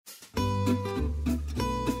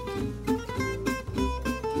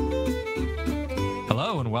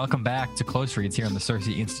Hello and welcome back to Close Reads here on the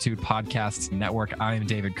Cersei Institute Podcast Network. I am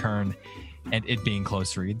David Kern, and it being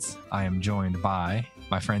Close Reads, I am joined by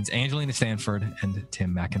my friends Angelina Stanford and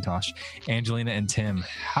Tim McIntosh. Angelina and Tim,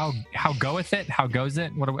 how goeth it? How goes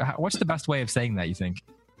it? What's the best way of saying that, you think?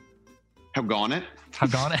 How gone it? How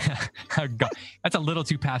gone it? That's a little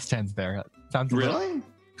too past tense there. Sounds really?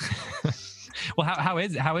 Well, how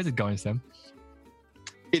is it going, Tim?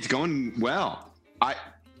 It's going well.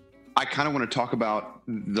 I kind of want to talk about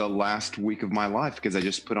the last week of my life because I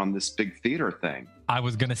just put on this big theater thing. I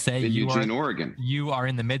was going to say in Eugene, Oregon. You are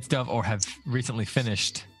in the midst of or have recently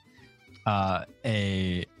finished what's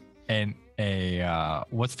the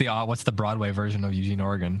Broadway version of Eugene,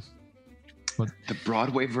 Oregon? The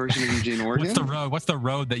Broadway version of Eugene, Oregon? What's the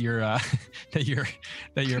road that you're that you're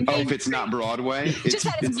if it's not Broadway, just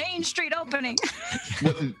had its Main Street opening.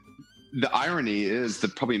 Well, the irony is the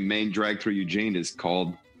probably main drag through Eugene is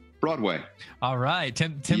called Broadway. All right,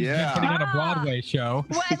 Tim's been putting on a Broadway show.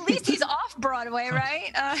 Well, at least he's off Broadway,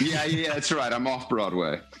 right? Yeah, that's right. I'm off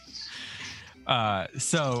Broadway.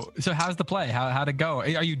 So how's the play? How'd it go?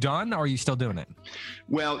 Are you done, or are you still doing it?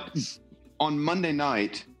 Well, on Monday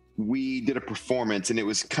night we did a performance, and it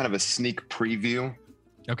was kind of a sneak preview.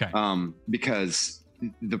 Okay. Because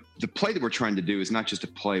the play that we're trying to do is not just a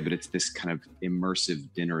play, but it's this kind of immersive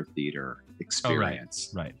dinner theater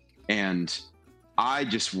experience. Oh, right. And I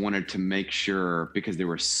just wanted to make sure, because there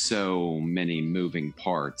were so many moving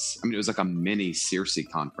parts. I mean, it was like a mini Circe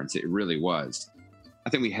conference. It really was.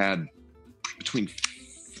 I think we had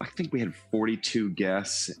 42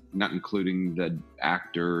 guests, not including the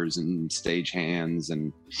actors and stagehands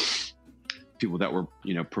and people that were,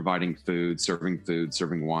 providing food, serving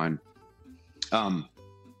wine. So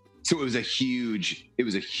it was a huge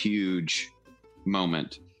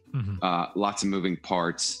moment. Mm-hmm. Lots of moving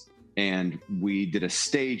parts. And we did a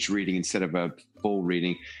stage reading instead of a full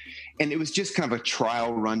reading. And it was just kind of a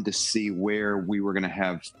trial run to see where we were going to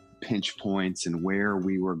have pinch points and where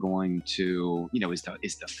we were going to,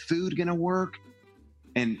 is the food going to work?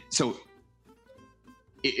 And so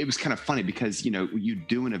it was kind of funny because, you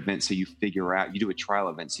do an event so you do a trial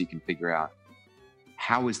event so you can figure out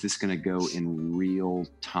how is this going to go in real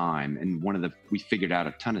time? And we figured out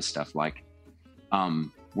a ton of stuff, like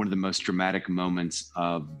one of the most dramatic moments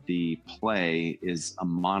of the play is a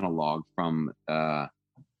monologue from a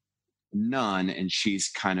nun, and she's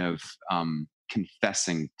kind of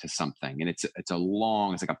confessing to something. And it's like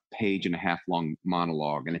a page and a half long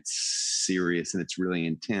monologue, and it's serious and it's really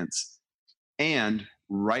intense. And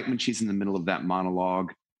right when she's in the middle of that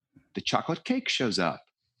monologue, the chocolate cake shows up.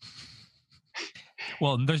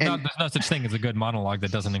 Well, there's no such thing as a good monologue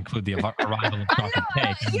that doesn't include the arrival of chocolate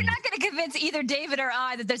cake. You're not going to convince either David or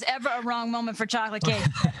I that there's ever a wrong moment for chocolate cake.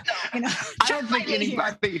 I don't think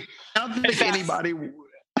anybody. I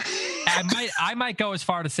might go as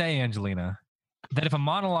far to say, Angelina, that if a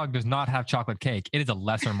monologue does not have chocolate cake, it is a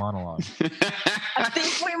lesser monologue. I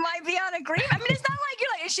think we might be on agreement. I mean, it's not like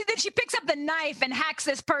then she picks up the knife and hacks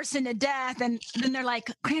this person to death, and then they're like,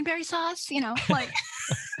 cranberry sauce, like.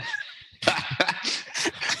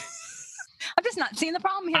 I'm just not seeing the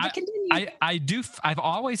problem here. But continue. I've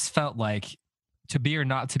always felt like To Be or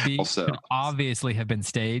Not to Be also could obviously have been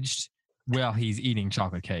staged while he's eating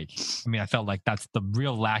chocolate cake. I mean, I felt like that's the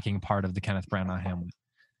real lacking part of the Kenneth Branagh Hamlet.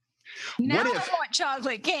 Now I want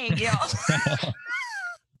chocolate cake, y'all.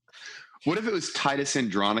 What if it was Titus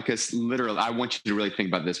Andronicus? Literally, I want you to really think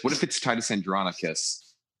about this. What if it's Titus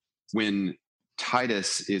Andronicus when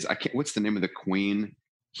Titus is, what's the name of the queen?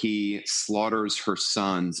 He slaughters her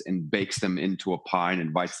sons and bakes them into a pie and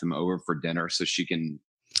invites them over for dinner so she can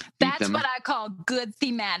eat That's them. what I call good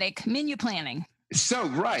thematic menu planning. So,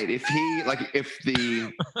 right. If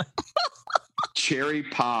the cherry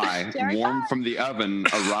pie warm from the oven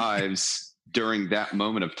arrives during that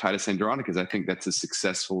moment of Titus Andronicus, I think that's a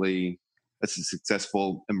successful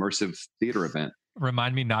immersive theater event.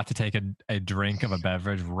 Remind me not to take a drink of a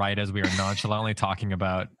beverage right as we are nonchalantly talking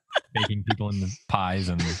about baking people in the pies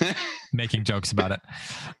and making jokes about it.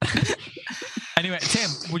 Anyway, Tim,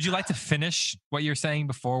 would you like to finish what you're saying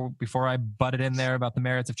before I butted in there about the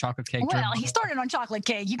merits of chocolate cake? Well, he started on chocolate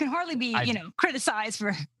cake. You can hardly be, criticized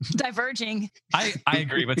for diverging. I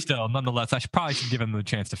agree, but still, nonetheless, I probably should give him the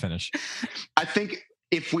chance to finish. I think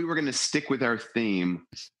if we were going to stick with our theme,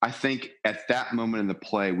 I think at that moment in the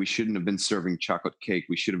play, we shouldn't have been serving chocolate cake.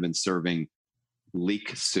 We should have been serving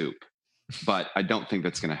leek soup. But I don't think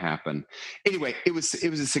that's going to happen. Anyway, it was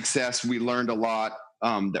a success. We learned a lot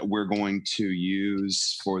that we're going to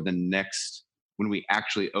use for the next, when we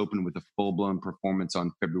actually open with a full-blown performance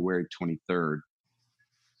on February 23rd.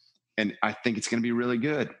 And I think it's going to be really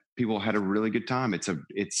good. people had a really good time. It's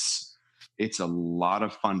a lot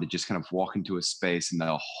of fun to just kind of walk into a space, and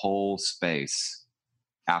the whole space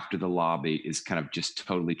after the lobby is kind of just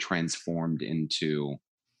totally transformed into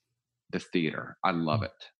the theater. I love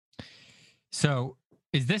it. So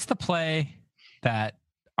is this the play that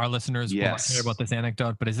our listeners will not hear about this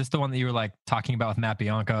anecdote, but is this the one that you were like talking about with Matt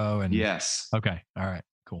Bianco? And yes. Okay. All right,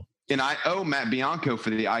 cool. And I owe Matt Bianco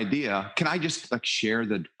for the idea. Can I just like share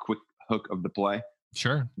the quick hook of the play?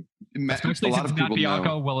 Sure. Especially a lot of people Matt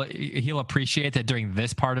Bianco he'll appreciate that during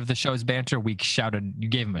this part of the show's banter, you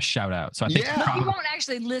gave him a shout out. So I think he won't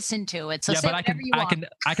actually listen to it. So say whatever you want.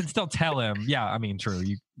 I can still tell him. Yeah, I mean, true.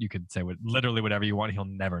 You could say literally whatever you want. He'll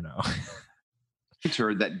never know.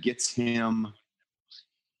 That gets him.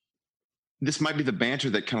 This might be the banter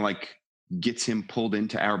that kind of like gets him pulled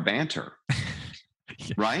into our banter,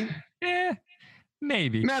 right? Yeah,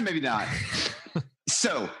 maybe. No, maybe not.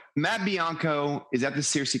 So Matt Bianco is at the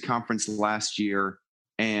CiRCE conference last year,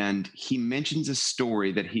 and he mentions a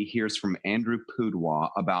story that he hears from Andrew Pudewa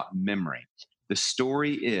about memory. The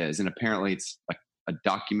story is, and apparently it's like a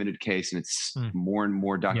documented case, and it's more and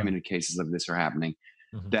more documented cases of this are happening,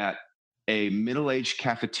 that a middle-aged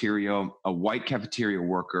a white cafeteria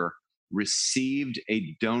worker received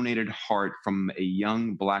a donated heart from a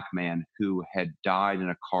young black man who had died in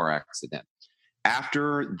a car accident.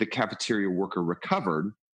 After the cafeteria worker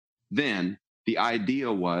recovered, then the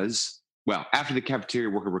idea was, after the cafeteria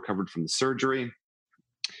worker recovered from the surgery,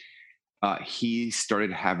 he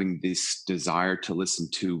started having this desire to listen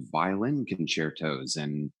to violin concertos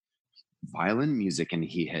and violin music, and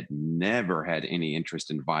he had never had any interest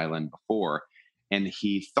in violin before. And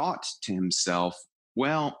he thought to himself,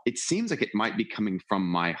 well, it seems like it might be coming from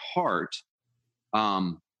my heart,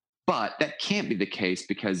 but that can't be the case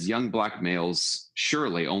because young black males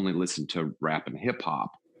surely only listen to rap and hip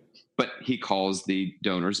hop. But he calls the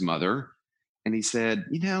donor's mother and he said,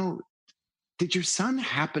 did your son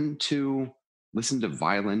happen to listen to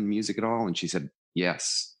violin music at all? And she said,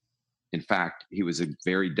 yes. In fact, he was a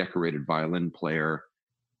very decorated violin player.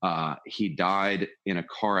 He died in a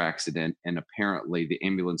car accident, and apparently the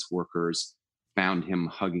ambulance workers found him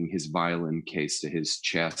hugging his violin case to his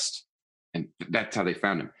chest. And that's how they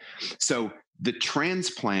found him. So the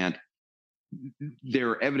transplant, there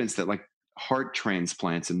are evidence that like heart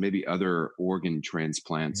transplants and maybe other organ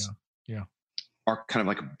transplants are kind of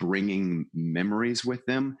like bringing memories with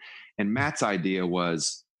them. And Matt's idea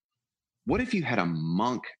was, what if you had a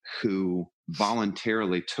monk who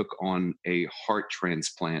voluntarily took on a heart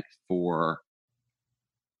transplant for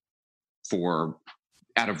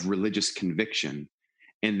out of religious conviction?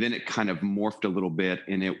 And then it kind of morphed a little bit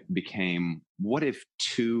and it became, what if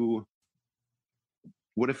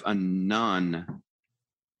a nun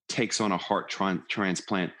takes on a heart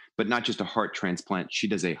transplant, but not just a heart transplant, she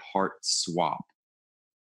does a heart swap,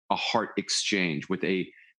 a heart exchange with a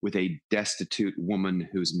destitute woman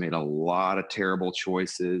who's made a lot of terrible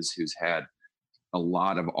choices, who's had a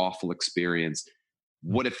lot of awful experience.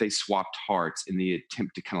 What if they swapped hearts in the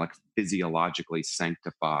attempt to kind of like physiologically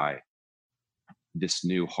sanctify this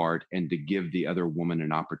new heart and to give the other woman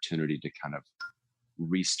an opportunity to kind of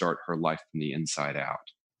restart her life from the inside out?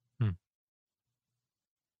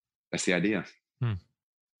 That's the idea.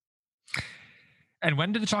 And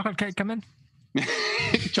when did the chocolate cake come in?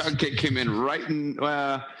 Chocolate cake came in right in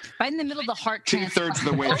the middle of the heart transplant. 2/3 of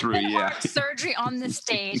the way through. Heart surgery on the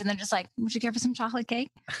stage, and they're just like, would you care for some chocolate cake?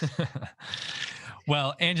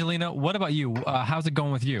 Well, Angelina, what about you? How's it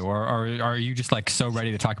going with you? Or are you just like so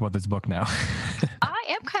ready to talk about this book now? I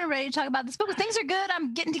am kind of ready to talk about this book. Things are good.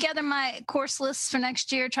 I'm getting together my course lists for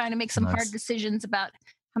next year, trying to make some hard decisions about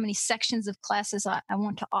how many sections of classes I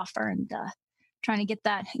want to offer, and trying to get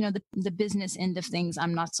that, the business end of things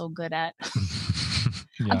I'm not so good at.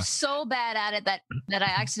 I'm so bad at it that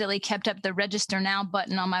I accidentally kept up the register now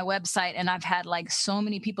button on my website, and I've had like so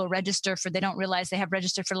many people register they don't realize they have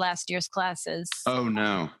registered for last year's classes. Oh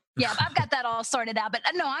no. Yeah, I've got that all sorted out, but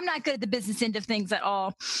no, I'm not good at the business end of things at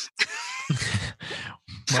all.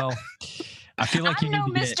 Well, I feel like I'm no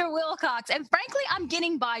Mr. Wilcox, and frankly, I'm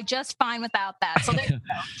getting by just fine without that. So there you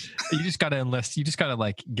go. You just got to enlist. You just got to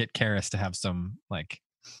like get Karis to have some like.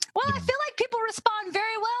 Well, I feel like people respond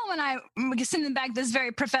very well when I send them back this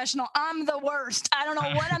very professional, I'm the worst, I don't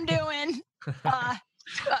know what I'm doing.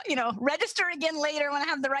 Register again later when I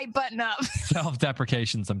have the right button up.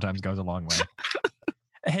 Self-deprecation sometimes goes a long way.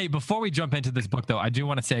 Hey, before we jump into this book, though, I do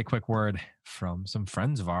want to say a quick word from some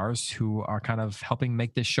friends of ours who are kind of helping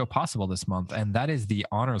make this show possible this month. And that is the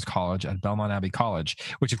Honors College at Belmont Abbey College,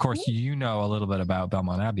 which, of course, you know a little bit about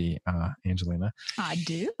Belmont Abbey, Angelina. I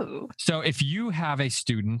do. So if you have a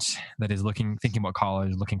student that is thinking about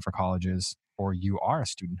college, looking for colleges, or you are a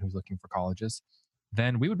student who's looking for colleges,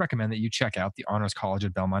 then we would recommend that you check out the Honors College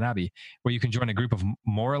at Belmont Abbey, where you can join a group of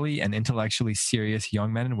morally and intellectually serious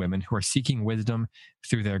young men and women who are seeking wisdom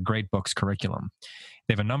through their Great Books curriculum.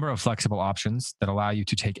 They have a number of flexible options that allow you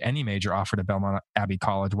to take any major offered at Belmont Abbey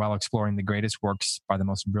College while exploring the greatest works by the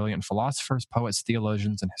most brilliant philosophers, poets,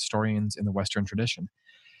 theologians, and historians in the Western tradition.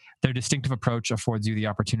 Their distinctive approach affords you the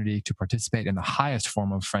opportunity to participate in the highest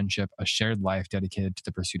form of friendship, a shared life dedicated to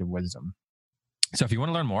the pursuit of wisdom. So if you want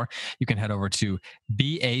to learn more, you can head over to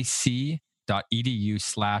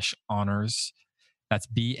bac.edu/honors. That's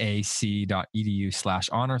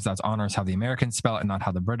bac.edu/honors. That's honors how the Americans spell it and not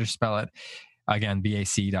how the British spell it. Again,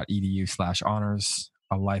 bac.edu/honors.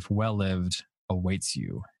 A life well lived awaits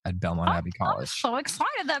you at Belmont Abbey College. I'm so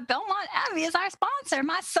excited that Belmont Abbey is our sponsor.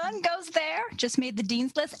 My son goes there, just made the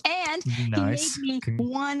dean's list, and nice. He made me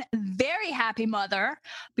one very happy mother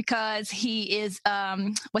because he is,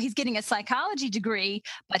 he's getting a psychology degree,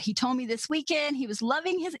 but he told me this weekend he was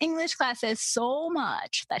loving his English classes so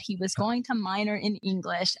much that he was going to minor in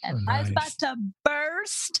English, and I was about to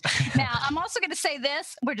burst. Now, I'm also going to say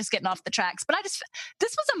this, we're just getting off the tracks, but this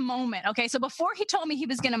was a moment, okay? So before he told me he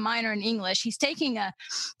was going to minor in English, he's taking a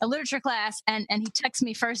literature class, and he texts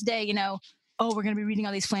me first day, oh, we're going to be reading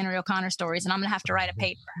all these Flannery O'Connor stories, and I'm going to have to write a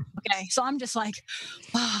paper. Okay. So I'm just like,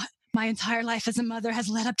 oh, my entire life as a mother has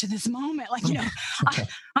led up to this moment. Like,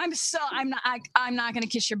 I'm not going to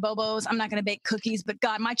kiss your bobos. I'm not going to bake cookies, but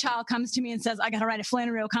God, my child comes to me and says, I got to write a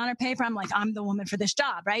Flannery O'Connor paper. I'm like, I'm the woman for this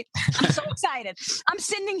job, right? I'm so excited. I'm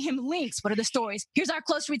sending him links. What are the stories? Here's our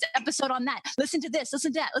Close Reads episode on that. Listen to this,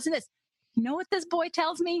 listen to that, listen to this. You know what this boy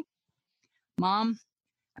tells me? Mom,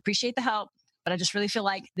 I appreciate the help, but I just really feel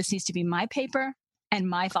like this needs to be my paper and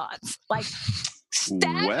my thoughts. Like,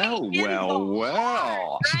 well.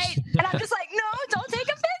 Right? And I'm just like, no, don't take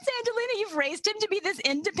offense, Angelina. You've raised him to be this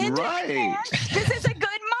independent man. This is a good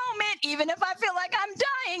moment, even if I feel like I'm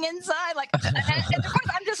dying inside. Like, and of course,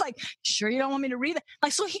 I'm just like, sure you don't want me to read it?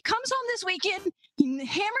 Like, so he comes home this weekend, he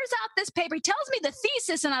hammers out this paper, he tells me the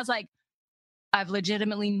thesis, and I was like, I've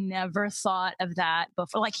legitimately never thought of that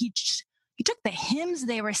before. Like, he took the hymns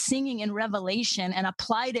they were singing in Revelation and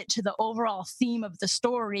applied it to the overall theme of the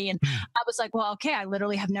story. And I was like, well, okay, I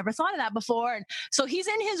literally have never thought of that before. And so he's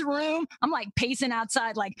in his room. I'm like pacing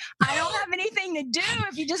outside, like, I don't have anything to do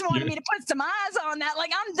if you just wanted me to put some eyes on that.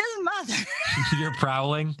 Like, I'm this mother. You're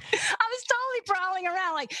prowling? I was totally prowling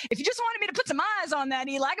around. Like, if you just wanted me to put some eyes on that,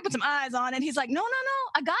 Eli, I could put some eyes on it. And he's like, no,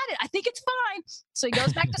 I got it. I think it's fine. So he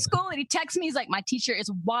goes back to school and he texts me. He's like, my teacher is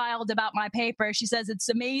wild about my paper. She says it's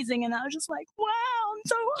amazing. And I was just like, wow, I'm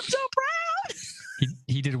so proud.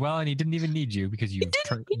 He did well, and he didn't even need you because he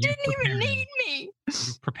didn't even need me.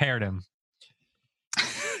 You prepared him.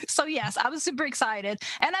 So yes, I was super excited,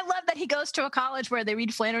 and I love that he goes to a college where they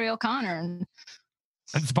read Flannery O'Connor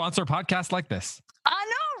and sponsor a podcast like this. I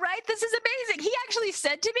know, right? This is amazing. He actually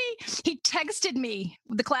said to me, he texted me.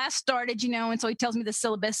 The class started, and so he tells me the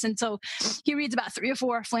syllabus, and so he reads about 3 or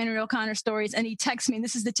 4 Flannery O'Connor stories, and he texts me, and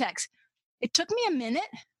this is the text. It took me a minute,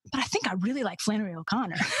 but I think I really like Flannery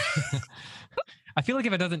O'Connor. I feel like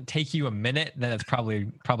if it doesn't take you a minute, then it's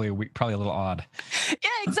probably a little odd. Yeah,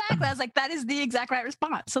 exactly. I was like, that is the exact right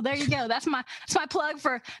response. So there you go. That's my plug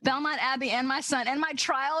for Belmont Abbey and my son and my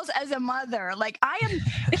trials as a mother. Like,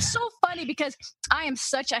 it's so funny because I am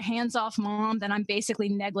such a hands-off mom that I'm basically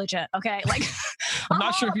negligent. Okay. Like, I'm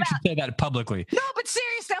not sure if you should say that publicly. No, but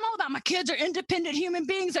seriously, I'm all about my kids are independent human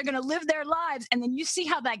beings. They're going to live their lives. And then you see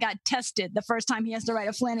how that got tested the first time he has to write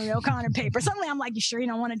a Flannery O'Connor paper. Suddenly I'm like, you sure you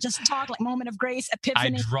don't want to just talk like moment of grace,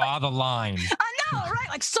 epiphany? I draw the line. I know, right?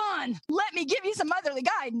 Like, son, let me give you some motherly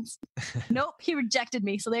guidance. Nope, he rejected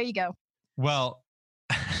me. So there you go. Well,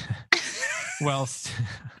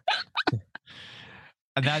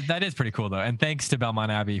 that is pretty cool though. And thanks to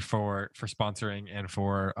Belmont Abbey for sponsoring and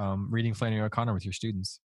for reading Flannery O'Connor with your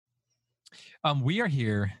students. We are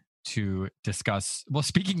here to discuss, well,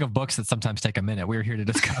 speaking of books that sometimes take a minute, we're here to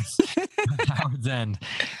discuss Howard's End.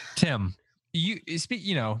 Tim, you speak,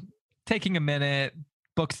 taking a minute,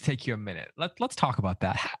 books take you a minute. Let's talk about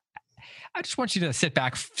that. I just want you to sit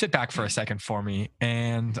back for a second for me,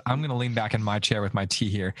 and I'm going to lean back in my chair with my tea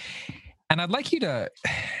here. And I'd like you to,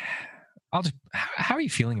 how are you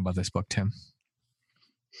feeling about this book, Tim?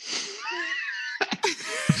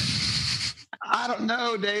 I don't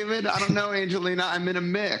know, David. I don't know, Angelina. I'm in a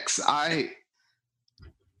mix.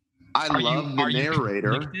 I love the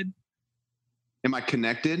narrator. Conflicted? Am I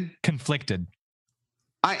connected? Conflicted.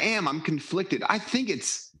 I am. I'm conflicted. I think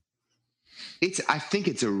it's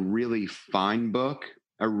a really fine book.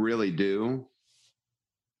 I really do.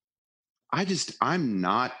 I'm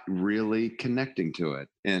not really connecting to it.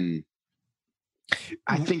 And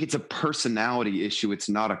I think it's a personality issue. It's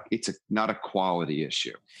not a quality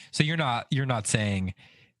issue. So you're not saying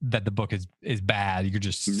that the book is bad. You're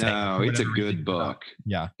just saying it's a good book.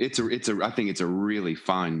 Yeah. I think it's a really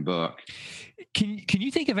fine book. Can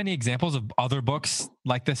you think of any examples of other books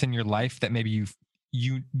like this in your life that maybe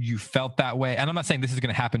you felt that way? And I'm not saying this is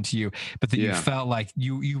going to happen to you, but that you felt like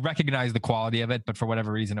you recognized the quality of it, but for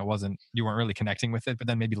whatever reason you weren't really connecting with it. But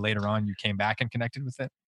then maybe later on you came back and connected with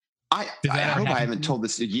it. I hope I haven't told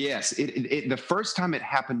this. Yes, it the first time it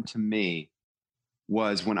happened to me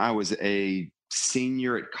was when I was a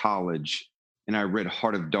senior at college, and I read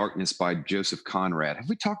Heart of Darkness by Joseph Conrad. Have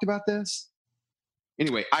we talked about this?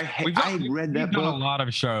 Anyway, I read that book. We've done a lot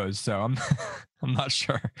of shows, so I'm not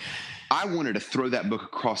sure. I wanted to throw that book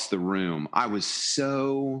across the room. I was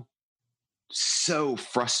so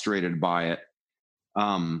frustrated by it.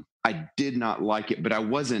 I did not like it, but I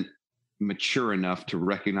wasn't mature enough to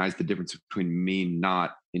recognize the difference between me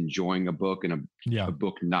not enjoying a book and a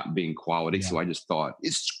book not being quality. Yeah. So I just thought,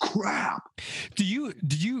 it's crap. Did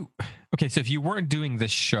you okay, so if you weren't doing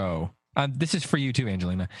this show, this is for you too,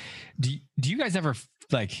 Angelina. Do you guys ever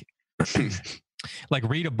like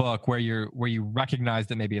read a book where you recognize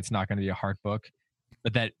that maybe it's not going to be a heart book,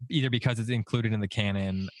 but that either because it's included in the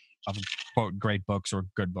canon of quote great books or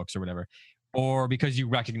good books or whatever, or because you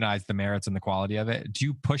recognize the merits and the quality of it? Do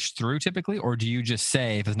you push through typically, or do you just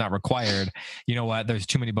say, if it's not required, you know what, there's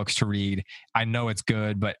too many books to read. I know it's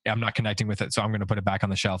good, but I'm not connecting with it, so I'm going to put it back on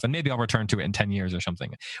the shelf, and maybe I'll return to it in 10 years or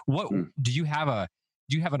something. Do you have an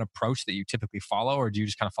approach that you typically follow, or do you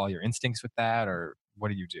just kind of follow your instincts with that, or what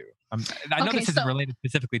do you do? I know this isn't related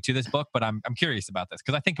specifically to this book, but I'm curious about this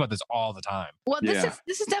because I think about this all the time. Well, this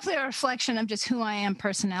is definitely a reflection of just who I am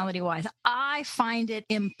personality-wise. I find it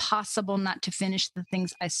impossible not to finish the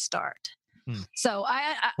things I start. So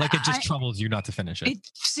it just troubles you not to finish it. It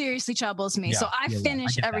seriously troubles me. So I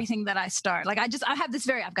finish everything that I start. Like I have this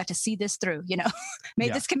I've got to see this through,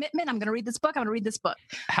 made this commitment. I'm going to read this book. I'm going to read this book.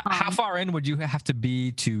 How far in would you have to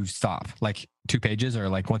be to stop? Like 2 pages, or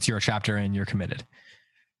like once you're a chapter in, you're committed?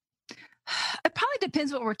 It probably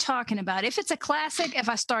depends what we're talking about. If it's a classic, if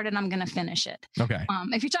I start it, I'm going to finish it. Okay.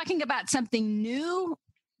 If you're talking about something new,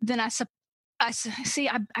 then I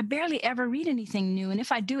barely ever read anything new. And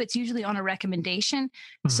if I do, it's usually on a recommendation.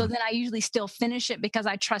 Mm-hmm. So then I usually still finish it because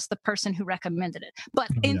I trust the person who recommended it. But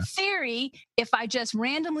in theory, if I just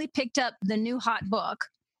randomly picked up the new hot book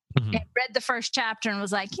and read the first chapter and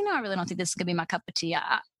was like, I really don't think this is going to be my cup of tea,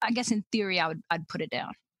 I guess in theory, I'd put it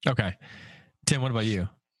down. Okay. Tim, what about you?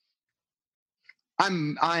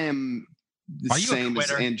 I am the same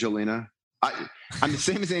as Angelina. I'm the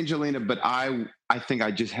same as Angelina, but I think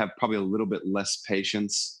I just have probably a little bit less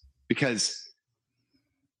patience, because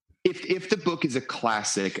if the book is a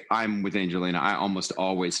classic, I'm with Angelina. I almost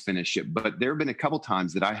always finish it. But there have been a couple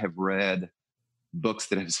times that I have read books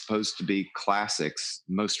that have supposed to be classics.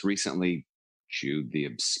 Most recently, Jude the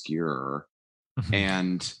Obscure,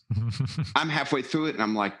 and I'm halfway through it, and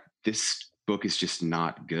I'm like, this book is just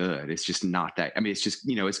not good. It's just not that. I mean, it's just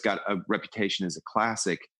it's got a reputation as a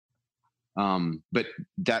classic. But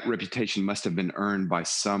that reputation must have been earned by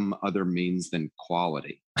some other means than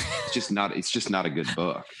quality. It's just not a good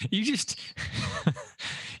book. You just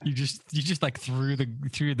like threw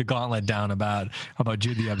the gauntlet down about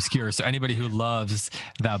Jude the Obscure. So anybody who loves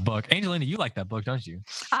that book, Angelina, you like that book, don't you?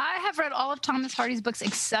 I have read all of Thomas Hardy's books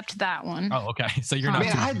except that one. Oh, okay. So you're not.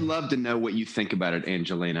 Man, I'd love to know what you think about it,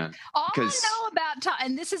 Angelina. All I know about,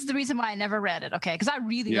 and this is the reason why I never read it. Okay, because I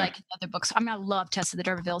really like other books. I mean, I love Tess of the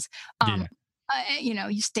D'Urbervilles.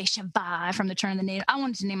 Eustacia Vi from The Turn of the Native. I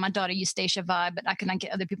wanted to name my daughter Eustacia Vi, but I could not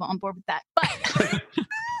get other people on board with that. But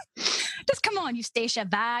just come on, Eustacia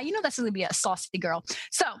Vi. That's going to be a saucy girl.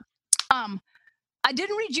 So, I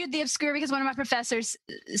didn't read Jude the Obscure because one of my professors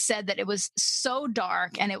said that it was so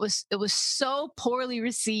dark and it was so poorly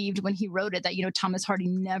received when he wrote it that, Thomas Hardy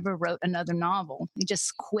never wrote another novel. He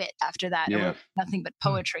just quit after that. It wrote nothing but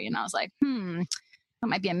poetry. And I was like, that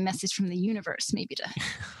might be a message from the universe, maybe to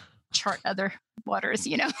chart other waters,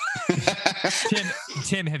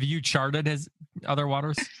 Tim, have you charted his other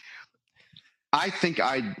waters? I think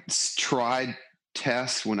I tried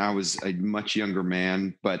Tess when I was a much younger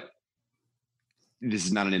man, but this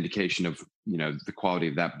is not an indication of, the quality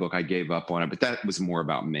of that book. I gave up on it, but that was more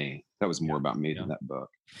about me. That was more about me than that book.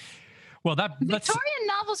 Well, that's Victorian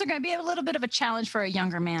novels are going to be a little bit of a challenge for a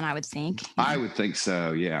younger man, I would think. I would think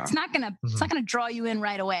so. Yeah. It's not going to draw you in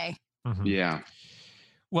right away. Mm-hmm. Yeah.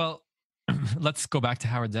 Well, let's go back to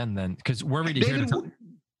Howard's End then, because we're ready David, here.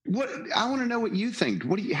 What I want to know what you think.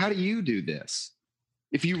 How do you do this?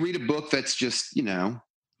 If you read a book that's just, you know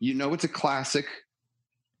it's a classic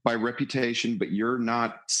by reputation, but you're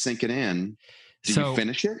not sinking in, do you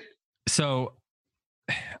finish it? So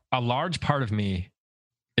a large part of me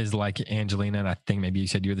is like Angelina, and I think maybe you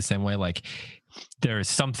said you're the same way. Like there is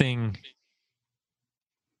something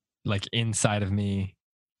like inside of me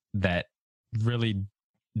that really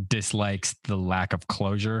dislikes the lack of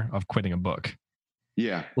closure of quitting a book.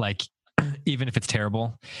 Yeah. Like even if it's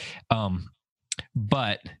terrible.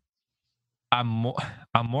 But I'm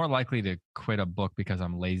more likely to quit a book because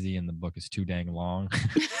I'm lazy and the book is too dang long.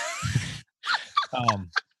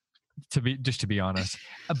 To be honest.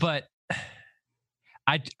 But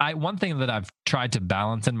I one thing that I've tried to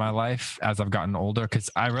balance in my life as I've gotten older, because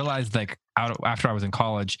I realized like after I was in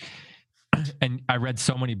college, and I read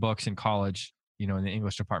so many books in college, in the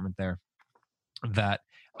English department there, that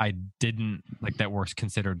I didn't like, that were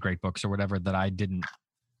considered great books or whatever, that I didn't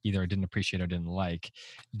appreciate or didn't like,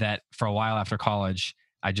 that for a while after college,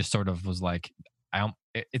 I just sort of was like,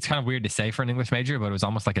 it's kind of weird to say for an English major, but it was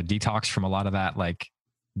almost like a detox from a lot of that, like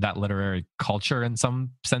that literary culture in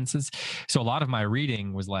some senses. So a lot of my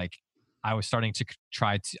reading was like, I was starting to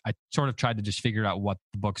I sort of tried to just figure out what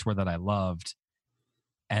the books were that I loved.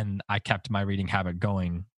 And I kept my reading habit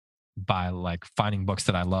going by like finding books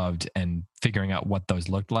that I loved and figuring out what those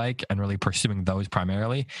looked like and really pursuing those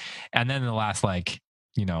primarily. And then in the last, like,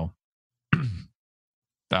 I don't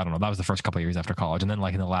know, that was the first couple of years after college. And then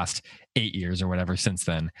like in the last 8 years or whatever since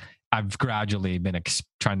then, I've gradually been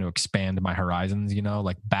trying to expand my horizons,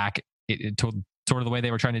 like back to sort of the way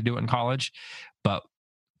they were trying to do it in college. But,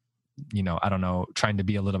 I don't know, trying to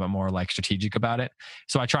be a little bit more like strategic about it.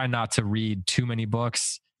 So I try not to read too many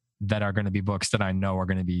books that are going to be books that I know are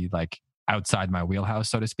going to be like outside my wheelhouse,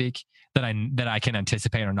 so to speak, that I can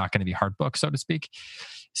anticipate are not going to be hard books, so to speak.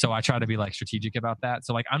 So I try to be like strategic about that.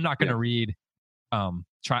 So like, I'm not going to read, I'm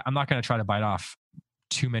not going to try to bite off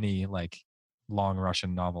too many like long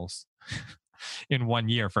Russian novels in 1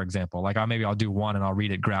 year, for example. Like I'll do one and I'll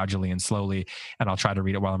read it gradually and slowly, and I'll try to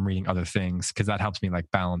read it while I'm reading other things, because that helps me like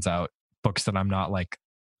balance out books that I'm not like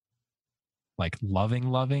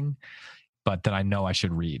loving, but that I know I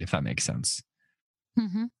should read, if that makes sense.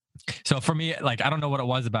 Mm-hmm. So for me, like, I don't know what it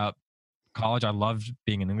was about college. I loved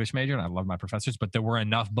being an English major and I loved my professors, but there were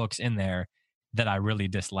enough books in there that I really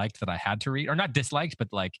disliked that I had to read, or not disliked, but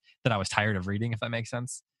like that I was tired of reading, if that makes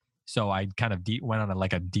sense. So I kind of went on a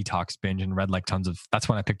detox binge and read like tons of, that's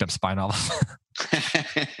when I picked up spy novels.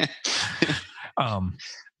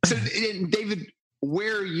 So David,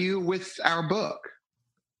 where are you with our book,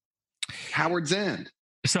 Howard's End?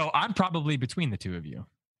 So I'm probably between the two of you.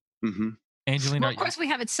 Mm-hmm. Angelina. Well, of course, we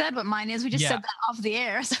haven't said what mine is. We just said that off the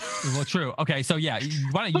air. So. Well, true. Okay, so yeah,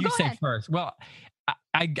 why don't you say ahead first? Well,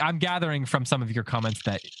 I'm gathering from some of your comments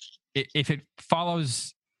that if it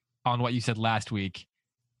follows on what you said last week,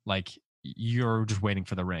 like you're just waiting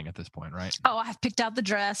for the ring at this point, right? Oh, I have picked out the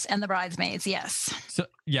dress and the bridesmaids. Yes. So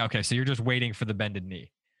yeah, okay. So you're just waiting for the bended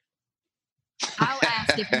knee. I'll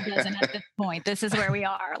ask if he doesn't at this point. This is where we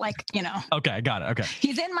are. Like, Okay, got it. Okay.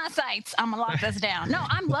 He's in my sights. I'm going to lock this down. No,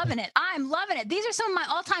 I'm loving it. I'm loving it. These are some of my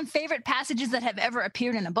all-time favorite passages that have ever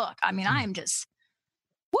appeared in a book. I mean, I am just,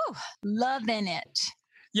 loving it.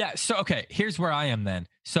 Yeah. So, okay, here's where I am then.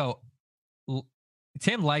 So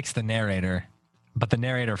Tim likes the narrator, but the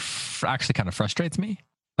narrator actually kind of frustrates me.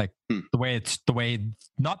 Like the way,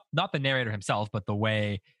 not the narrator himself, but the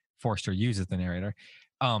way Forster uses the narrator.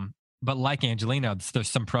 But like Angelina, there's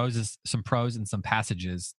some prose and some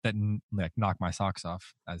passages that like knock my socks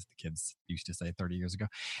off, as the kids used to say 30 years ago.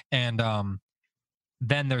 And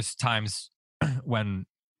then there's times when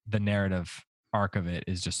the narrative arc of it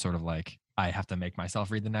is just sort of like, I have to make myself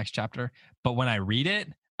read the next chapter. But when I read it,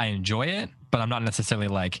 I enjoy it, but I'm not necessarily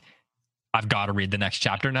like, I've got to read the next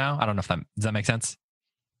chapter now. I don't know if does that make sense?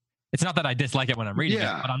 It's not that I dislike it when I'm reading it,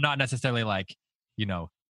 but I'm not necessarily like,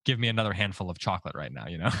 give me another handful of chocolate right now,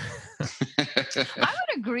 I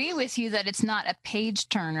would agree with you that it's not a page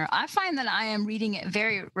turner. I find that I am reading it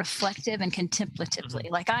very reflective and contemplatively.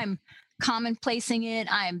 Mm-hmm. Like I'm commonplacing it.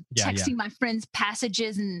 I'm texting my friends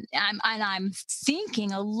passages, and I'm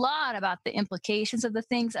thinking a lot about the implications of the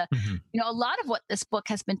things. A lot of what this book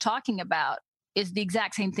has been talking about is the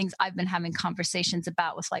exact same things I've been having conversations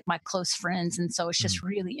about with like my close friends. And so it's just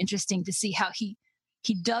really interesting to see how he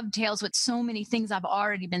dovetails with so many things I've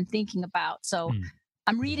already been thinking about. So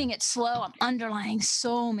I'm reading it slow. I'm underlining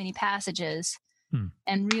so many passages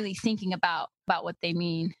and really thinking about what they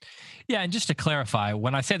mean. Yeah, and just to clarify,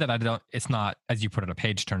 when I say that it's not, as you put it, a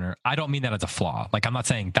page turner, I don't mean that as a flaw. Like, I'm not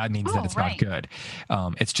saying that means that it's not good.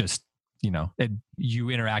 It's just, you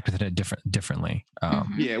interact with it differently.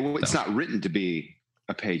 Yeah, well, it's not written to be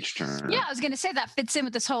a page turner. Yeah, I was going to say that fits in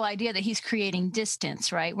with this whole idea that he's creating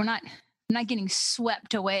distance, right? We're not getting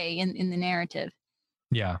swept away in the narrative.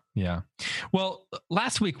 Yeah. Well,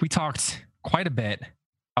 last week we talked quite a bit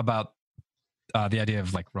about the idea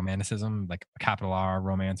of like romanticism, like capital R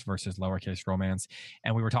romance versus lowercase romance.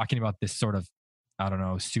 And we were talking about this sort of, I don't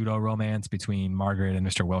know, pseudo romance between Margaret and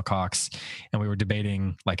Mr. Wilcox. And we were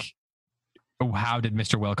debating like, how did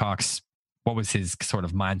Mr. Wilcox, what was his sort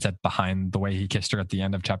of mindset behind the way he kissed her at the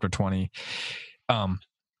end of chapter 20? And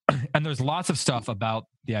there's lots of stuff about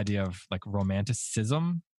the idea of like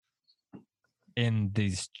romanticism in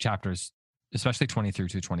these chapters, especially 20 through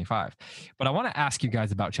to 25. But I want to ask you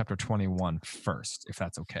guys about chapter 21 first, if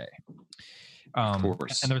that's okay. Of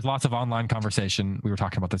course. And there's lots of online conversation. We were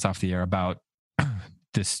talking about this off the air about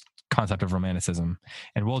this concept of romanticism,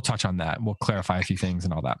 and we'll touch on that. We'll clarify a few things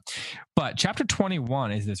and all that. But chapter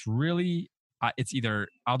 21 is this really, it's either,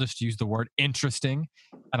 I'll just use the word interesting,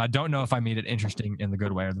 and I don't know if I mean it interesting in the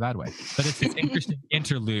good way or the bad way, but it's this interesting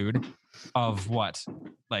interlude of what,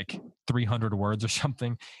 like 300 words or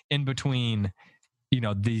something in between,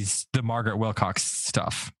 the Margaret Wilcox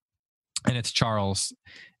stuff. And it's Charles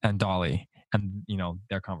and Dolly and,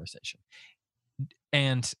 their conversation.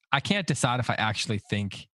 And I can't decide if I actually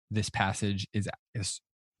think this passage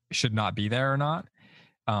should not be there or not.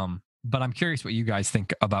 But I'm curious what you guys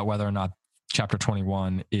think about whether or not chapter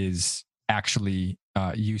 21 is actually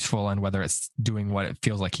useful and whether it's doing what it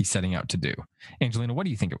feels like he's setting out to do. Angelina, what do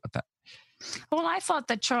you think about that? Well, I thought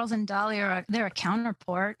that Charles and Dolly they're a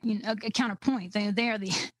counterpart, a counterpoint. They're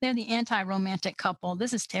the anti-romantic couple.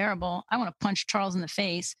 This is terrible. I want to punch Charles in the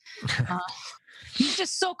face. He's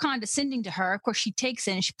just so condescending to her. Of course, she takes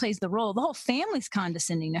it and she plays the role. The whole family's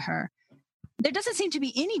condescending to her. There doesn't seem to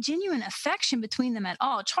be any genuine affection between them at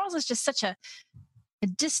all. Charles is just such a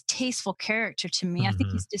distasteful character to me. I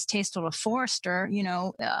think he's distasteful to Forrester.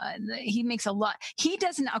 He makes a lot. He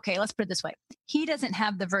doesn't. Okay, let's put it this way. He doesn't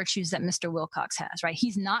have the virtues that Mr. Wilcox has, right?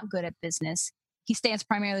 He's not good at business. He stands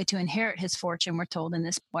primarily to inherit his fortune, we're told in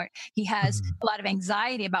this part. He has a lot of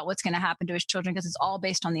anxiety about what's going to happen to his children because it's all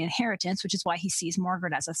based on the inheritance, which is why he sees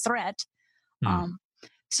Margaret as a threat.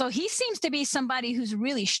 So he seems to be somebody who's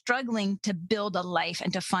really struggling to build a life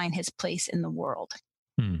and to find his place in the world.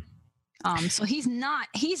 So he's not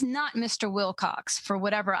Mr. Wilcox for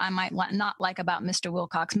whatever I might not like about Mr.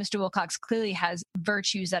 Wilcox. Mr. Wilcox clearly has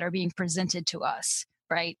virtues that are being presented to us,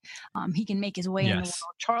 right? He can make his way in the world.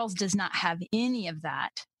 Charles does not have any of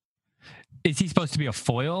that. Is he supposed to be a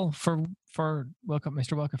foil for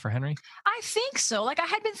Mr. Wilcox, for Henry? I think so. Like, I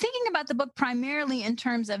had been thinking about the book primarily in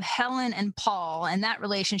terms of Helen and Paul and that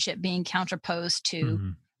relationship being counterposed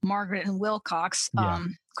to Margaret and Wilcox.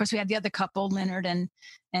 Of course, we have the other couple, Leonard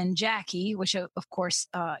and Jackie, which of course,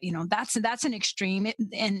 that's an extreme.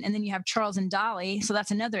 And then you have Charles and Dolly. So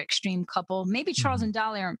that's another extreme couple. Maybe Charles and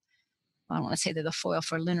Dolly are, I don't want to say they're the foil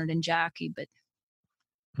for Leonard and Jackie, but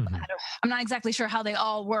I'm not exactly sure how they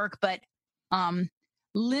all work, but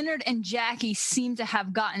Leonard and Jackie seem to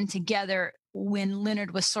have gotten together when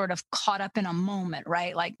Leonard was sort of caught up in a moment,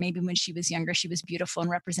 right? Like maybe when she was younger, she was beautiful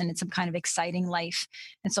and represented some kind of exciting life.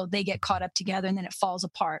 And so they get caught up together and then it falls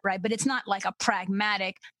apart, right? But it's not like a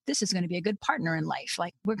pragmatic, this is going to be a good partner in life.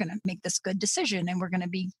 Like we're going to make this good decision and we're going to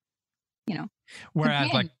be,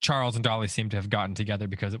 Whereas like Charles and Dolly seem to have gotten together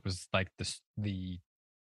because it was like the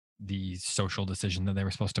social decision that they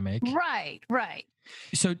were supposed to make. Right.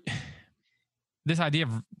 So this idea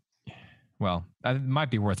of, well, it might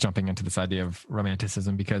be worth jumping into this idea of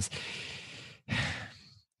romanticism because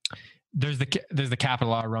there's the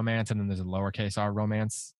capital R romance and then there's a lowercase r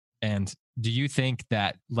romance. And do you think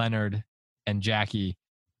that Leonard and Jackie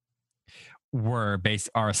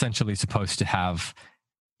are essentially supposed to have,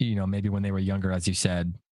 maybe when they were younger, as you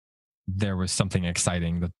said, there was something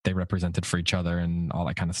exciting that they represented for each other and all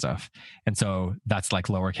that kind of stuff. And so that's like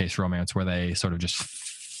lowercase romance where they sort of just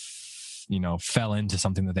fell into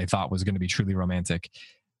something that they thought was going to be truly romantic,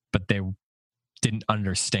 but they didn't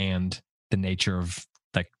understand the nature of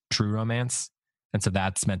like true romance. And so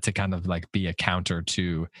that's meant to kind of like be a counter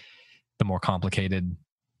to the more complicated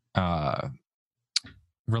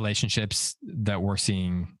relationships that we're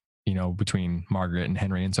seeing, between Margaret and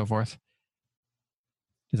Henry and so forth.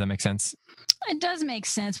 Does that make sense? It does make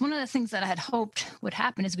sense. One of the things that I had hoped would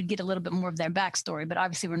happen is we'd get a little bit more of their backstory, but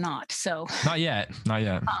obviously we're not. So not yet.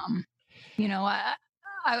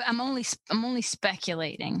 I'm only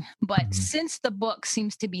speculating, but since the book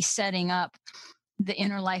seems to be setting up the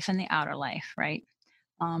inner life and the outer life, right?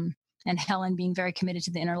 And Helen being very committed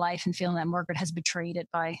to the inner life and feeling that Margaret has betrayed it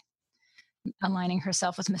by aligning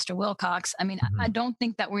herself with Mr. Wilcox. I mean, I don't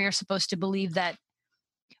think that we are supposed to believe that.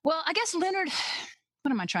 Well, I guess Leonard,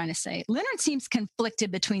 what am I trying to say? Leonard seems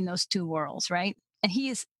conflicted between those two worlds, right? And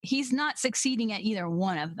he's not succeeding at either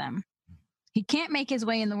one of them. He can't make his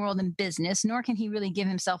way in the world in business, nor can he really give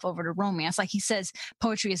himself over to romance. Like he says,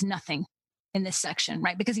 poetry is nothing in this section,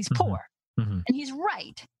 right? Because he's poor. And he's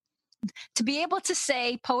right. To be able to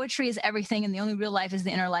say poetry is everything and the only real life is the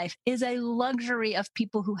inner life is a luxury of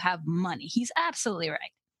people who have money. He's absolutely right.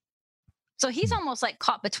 So he's almost like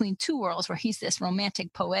caught between two worlds where he's this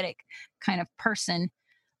romantic, poetic kind of person,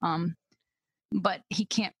 but he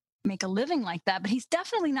can't make a living like that. But he's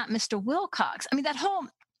definitely not Mr. Wilcox. I mean, that whole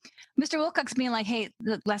Mr. Wilcox being like, hey,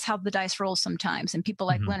 that's how the dice rolls sometimes. And people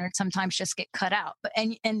like Leonard sometimes just get cut out. But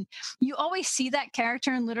and you always see that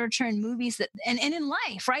character in literature and movies that and in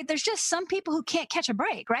life, right? There's just some people who can't catch a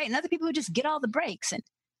break, right? And other people who just get all the breaks. And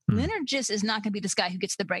Leonard just is not going to be this guy who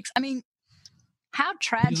gets the breaks. I mean, how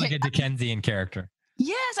tragic. He's like a Dickensian character.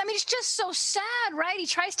 Yes. I mean, it's just so sad, right? He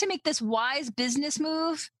tries to make this wise business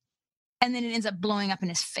move and then it ends up blowing up in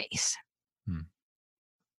his face.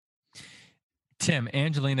 Tim,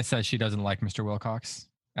 Angelina says she doesn't like Mr. Wilcox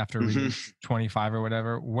after reading 25 or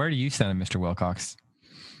whatever. Where do you stand on Mr. Wilcox?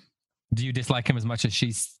 Do you dislike him as much as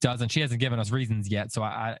she does? And she hasn't given us reasons yet, so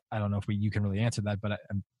I don't know if you can really answer that. But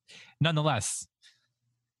nonetheless,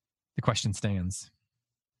 the question stands.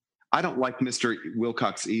 I don't like Mr.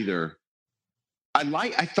 Wilcox either.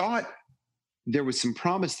 I thought there was some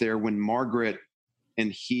promise there when Margaret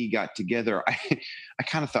and he got together. I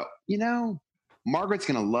kind of thought, Margaret's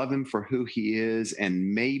going to love him for who he is.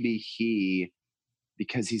 And maybe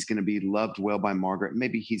because he's going to be loved well by Margaret,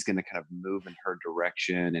 maybe he's going to kind of move in her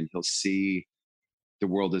direction and he'll see the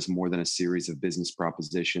world as more than a series of business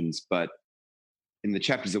propositions. But in the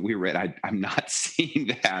chapters that we read, I'm not seeing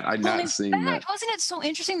that. I'm not seeing that. Wasn't it so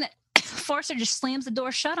interesting that Forster just slams the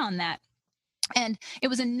door shut on that? And it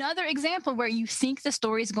was another example where you think the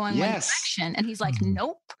story is going one direction and he's like,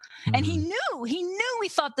 nope. And he knew we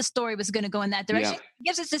thought the story was going to go in that direction. He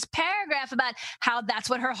gives us this paragraph about how that's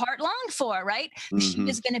what her heart longed for, right? She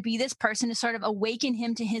was going to be this person to sort of awaken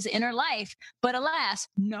him to his inner life. But alas,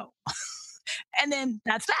 no. And then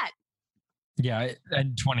that's that. Yeah.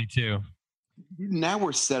 And 22. Now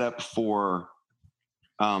we're set up for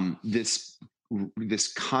this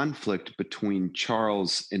conflict between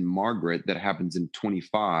Charles and Margaret that happens in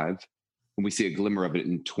 25, and we see a glimmer of it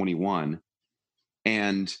in 21.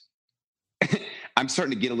 And I'm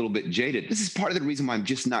starting to get a little bit jaded. This is part of the reason why I'm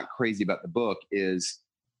just not crazy about the book is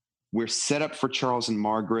we're set up for Charles and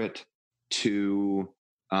Margaret to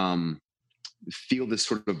feel this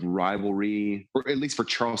sort of rivalry, or at least for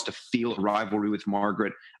Charles to feel a rivalry with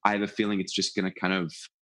Margaret. I have a feeling it's just going to kind of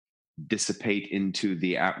dissipate into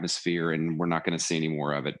the atmosphere and we're not going to see any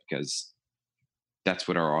more of it because that's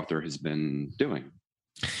what our author has been doing.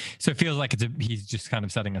 So it feels like he's just kind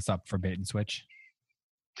of setting us up for bait and switch.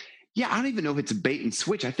 Yeah, I don't even know if it's a bait and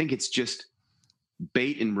switch. I think it's just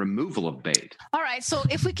bait and removal of bait. All right. So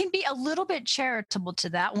if we can be a little bit charitable to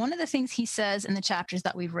that, one of the things he says in the chapters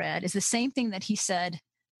that we've read is the same thing that he said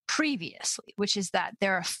previously, which is that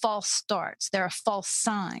there are false starts, there are false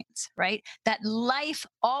signs, right? That life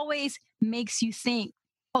always makes you think,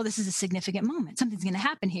 oh, this is a significant moment. Something's going to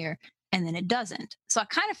happen here. And then it doesn't. So I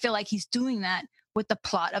kind of feel like he's doing that with the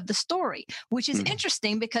plot of the story, which is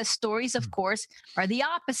interesting because stories, of course, are the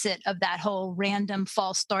opposite of that whole random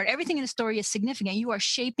false start. Everything in a story is significant. You are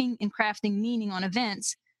shaping and crafting meaning on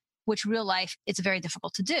events, which real life, it's very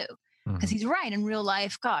difficult to do. Because he's right. In real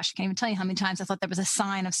life, gosh, I can't even tell you how many times I thought there was a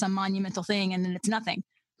sign of some monumental thing and then it's nothing.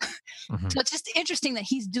 So it's just interesting that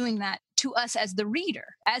he's doing that to us as the reader.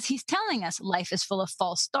 As he's telling us life is full of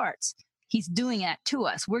false starts, he's doing it to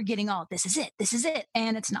us. We're getting all, this is it,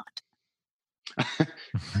 and it's not.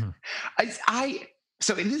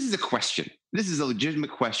 So this is a question. This is a legitimate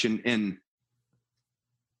question. And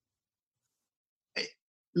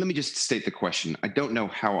let me just state the question. I don't know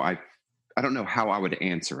how I would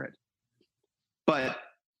answer it. But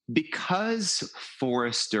because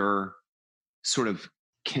Forster sort of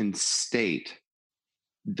can state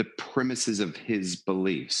the premises of his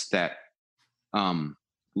beliefs that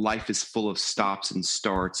life is full of stops and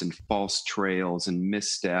starts and false trails and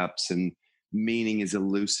missteps and meaning is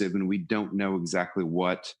elusive and we don't know exactly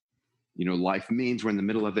what life means, we're in the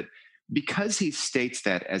middle of it, because he states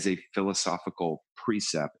that as a philosophical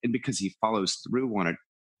precept and because he follows through on it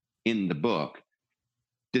in the book,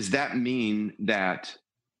 does that mean that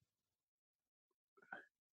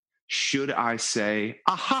Should I say,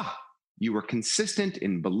 aha, you were consistent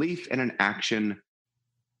in belief and in action,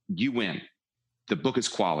 you win. The book is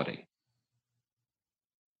quality.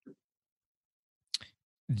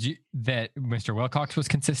 That Mr. Wilcox was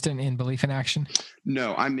consistent in belief and action?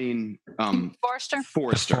 No, I mean Forrester.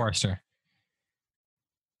 Forrester.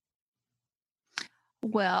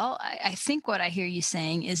 Well, I think what I hear you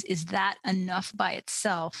saying is that enough by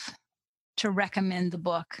itself to recommend the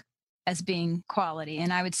book as being quality?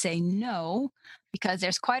 And I would say no, because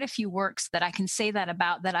there's quite a few works that I can say that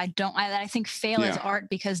about that I think fail as art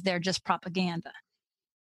because they're just propaganda.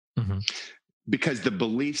 Mm-hmm. Because the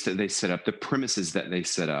beliefs that they set up, the premises that they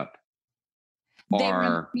set up,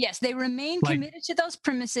 they remain committed to those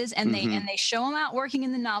premises, and they show them out working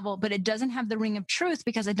in the novel, but it doesn't have the ring of truth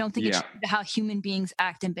because I don't think it's how human beings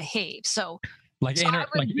act and behave. So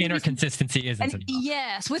inner consistency isn't enough.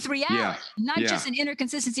 Yes, with reality, not just an inner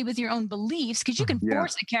consistency with your own beliefs, because you can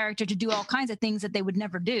force a character to do all kinds of things that they would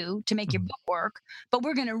never do to make your book work. But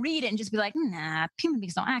we're going to read it and just be like, nah, human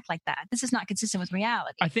beings don't act like that. This is not consistent with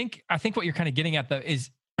reality. I think what you're kind of getting at though is,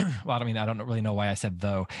 well, I mean, I don't really know why I said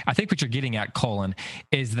though. I think what you're getting at, Colin,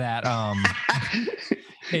 is that I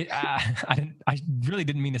really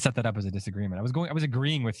didn't mean to set that up as a disagreement. I was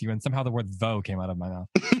agreeing with you, and somehow the word though came out of my mouth.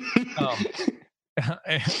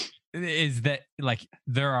 Is that like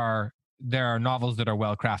there are novels that are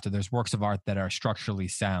well crafted, there's works of art that are structurally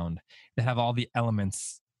sound, that have all the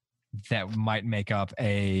elements that might make up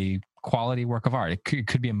a quality work of art. It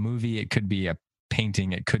could be a movie, it could be a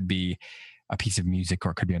painting, it could be a piece of music,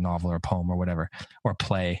 or it could be a novel or a poem or whatever, or a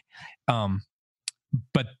play.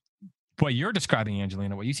 But what you're describing,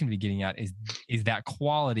 Angelina, what you seem to be getting at is that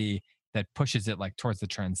quality that pushes it like towards the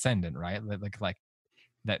transcendent, right? Like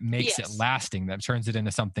that makes it lasting, that turns it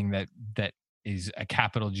into something that is a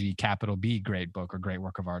capital G, capital B great book or great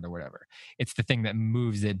work of art or whatever. It's the thing that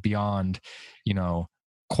moves it beyond,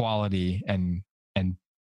 quality and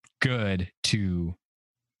good to,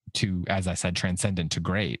 as I said, transcendent to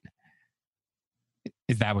great.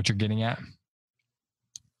 Is that what you're getting at?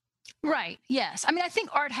 Right. Yes. I mean, I think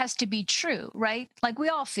art has to be true, right? Like we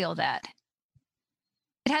all feel that.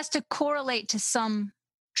 It has to correlate to some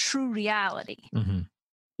true reality. Mm-hmm.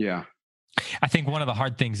 Yeah. I think one of the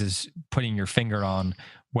hard things is putting your finger on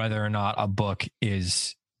whether or not a book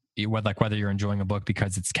is, whether you're enjoying a book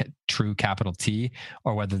because it's true capital T,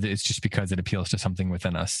 or whether it's just because it appeals to something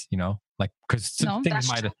within us, because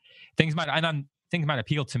things might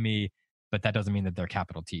appeal to me, but that doesn't mean that they're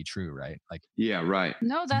capital T true, right? Right.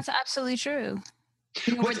 No, that's absolutely true.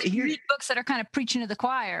 You read books that are kind of preaching to the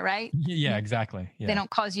choir, right? Yeah, exactly. Yeah. They don't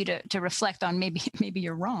cause you to reflect on maybe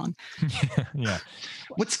you're wrong. Yeah.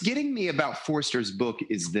 What's getting me about Forster's book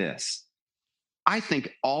is this. I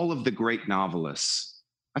think all of the great novelists,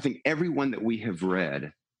 I think everyone that we have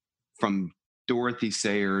read, from Dorothy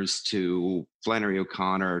Sayers to Flannery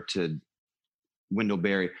O'Connor to Wendell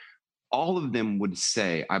Berry, all of them would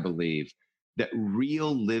say, I believe, that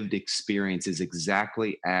real lived experience is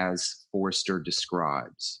exactly as Forster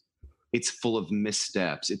describes. It's full of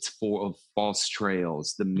missteps. It's full of false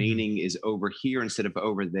trails. The meaning is over here instead of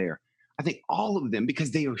over there. I think all of them,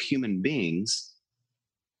 because they are human beings,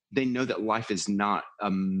 they know that life is not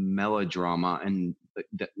a melodrama and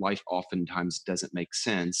that life oftentimes doesn't make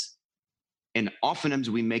sense. And oftentimes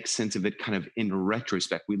we make sense of it kind of in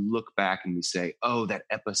retrospect. We look back and we say, oh, that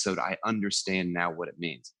episode, I understand now what it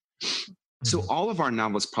means. So all of our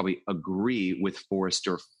novelists probably agree with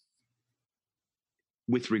Forster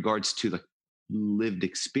with regards to the lived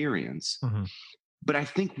experience. Mm-hmm. But I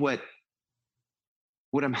think what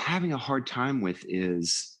I'm having a hard time with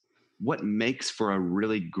is what makes for a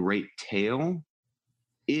really great tale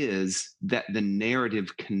is that the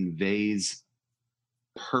narrative conveys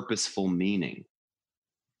purposeful meaning.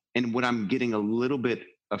 And what I'm getting a little bit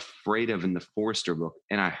afraid of in the Forster book,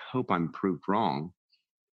 and I hope I'm proved wrong,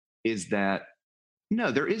 is that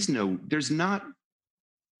there's not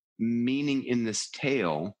meaning in this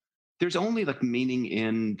tale. There's only meaning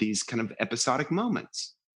in these kind of episodic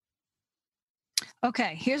moments.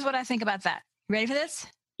 Okay, here's what I think about that. Ready for this?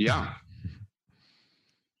 Yeah.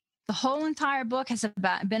 The whole entire book has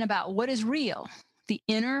been about what is real, the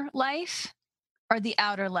inner life or the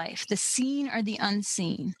outer life, the seen or the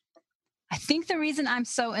unseen. I think the reason I'm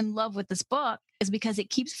so in love with this book is because it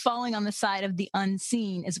keeps falling on the side of the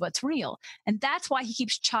unseen is what's real. And that's why he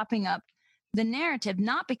keeps chopping up the narrative,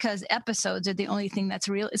 not because episodes are the only thing that's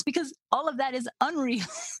real. It's because all of that is unreal.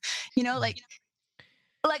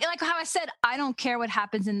 like how I said, I don't care what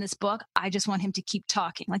happens in this book. I just want him to keep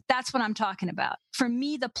talking. Like, that's what I'm talking about. For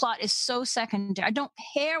me, the plot is so secondary. I don't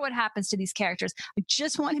care what happens to these characters. I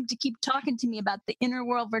just want him to keep talking to me about the inner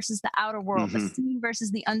world versus the outer world, the seen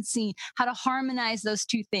versus the unseen, how to harmonize those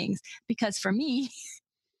two things. Because for me,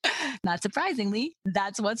 not surprisingly,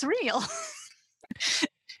 that's what's real.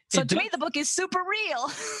 So to me, the book is super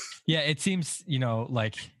real. Yeah, it seems,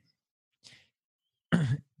 like...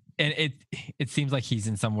 And it seems like he's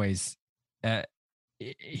in some ways,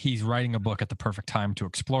 he's writing a book at the perfect time to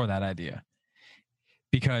explore that idea,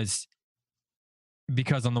 because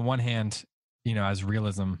on the one hand, as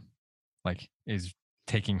realism like is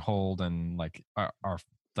taking hold and like are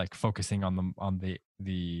like focusing on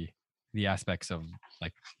the aspects of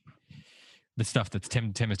like the stuff that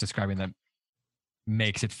Tim is describing that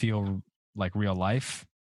makes it feel like real life,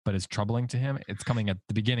 but is troubling to him. It's coming at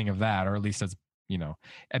the beginning of that, or at least as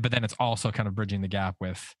but then it's also kind of bridging the gap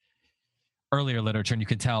with earlier literature, and you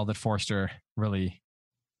can tell that Forster really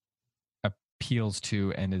appeals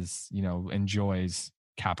to and is enjoys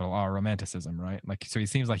capital R romanticism, right? Like, so he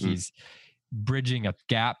seems like he's bridging a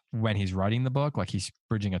gap when he's writing the book, like he's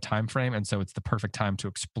bridging a time frame, and so it's the perfect time to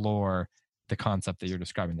explore the concept that you're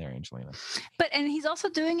describing there, Angelina. And he's also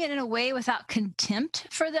doing it in a way without contempt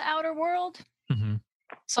for the outer world. Mm-hmm.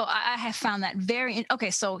 So I have found that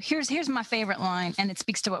okay. So here's my favorite line, and it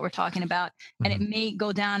speaks to what we're talking about, and it may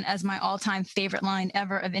go down as my all-time favorite line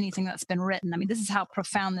ever of anything that's been written. I mean, this is how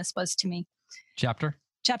profound this was to me. Chapter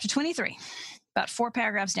 23, about 4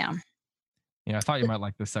 paragraphs down. Yeah, I thought you might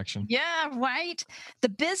like this section. Yeah, right. The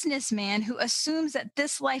businessman who assumes that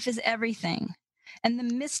this life is everything, and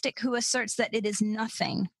the mystic who asserts that it is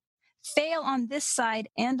nothing, fail on this side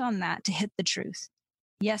and on that to hit the truth.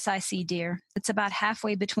 Yes, I see, dear. It's about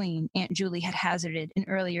halfway between, Aunt Julie had hazarded in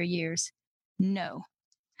earlier years. No.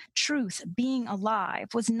 Truth, being alive,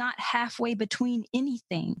 was not halfway between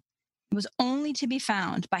anything. It was only to be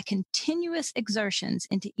found by continuous exertions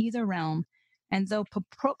into either realm, and though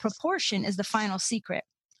proportion is the final secret,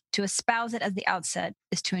 to espouse it at the outset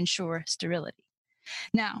is to ensure sterility.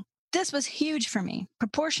 Now, this was huge for me.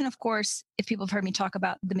 Proportion, of course, if people have heard me talk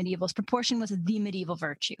about the medievals, proportion was the medieval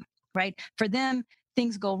virtue, right? For them,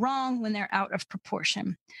 things go wrong when they're out of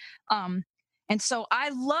proportion. And so I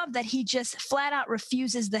love that he just flat out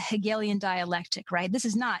refuses the Hegelian dialectic, right? This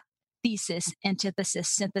is not thesis, antithesis,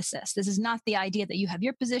 synthesis. This is not the idea that you have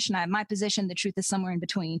your position, I have my position, the truth is somewhere in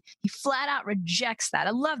between. He flat out rejects that.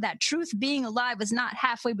 I love that. Truth, being alive, is not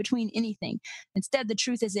halfway between anything. Instead, the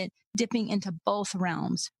truth is it dipping into both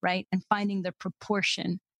realms, right? And finding the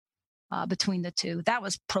proportion between the two. That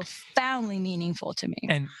was profoundly meaningful to me.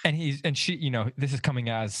 And she, this is coming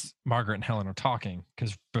as Margaret and Helen are talking,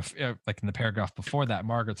 because like in the paragraph before that,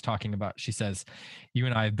 Margaret's talking about, she says, you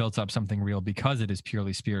and I have built up something real because it is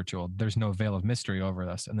purely spiritual. There's no veil of mystery over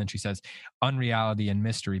us. And then she says, unreality and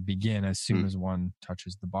mystery begin as soon as one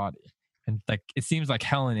touches the body. And like, it seems like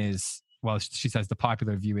Helen is, well, she says the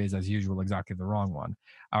popular view is, as usual, exactly the wrong one.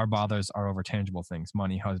 Our bothers are over tangible things,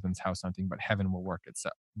 money, husbands, house hunting, but heaven will work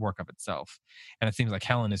of itself. And it seems like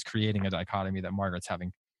Helen is creating a dichotomy that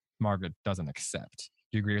Margaret doesn't accept.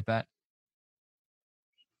 Do you agree with that?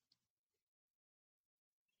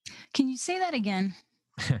 Can you say that again?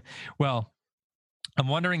 Well, I'm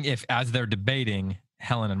wondering if, as they're debating,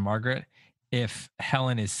 Helen and Margaret, if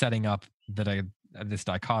Helen is setting up this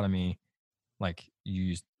dichotomy, like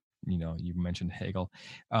you mentioned Hegel,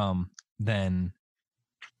 then,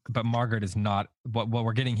 but Margaret is not. What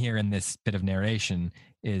we're getting here in this bit of narration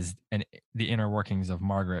is the inner workings of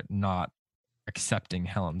Margaret not accepting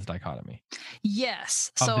Helen's dichotomy.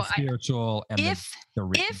 Yes. Of so the spiritual and the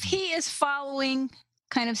written. If he is following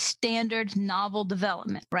kind of standard novel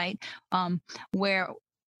development, right, where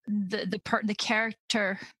the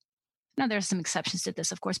character. Now, there's some exceptions to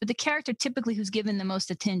this, of course, but the character typically who's given the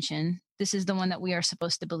most attention, this is the one that we are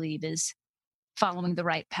supposed to believe is following the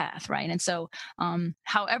right path, right? And so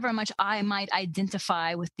however much I might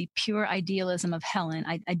identify with the pure idealism of Helen,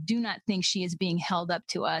 I do not think she is being held up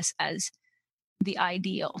to us as the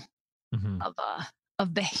ideal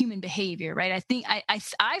of human behavior, right? I think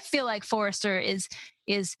I feel like Forster is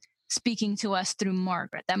speaking to us through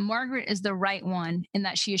Margaret, that Margaret is the right one in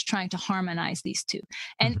that she is trying to harmonize these two.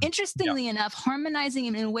 And interestingly enough, harmonizing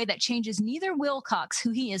him in a way that changes neither Wilcox,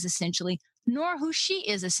 who he is essentially, nor who she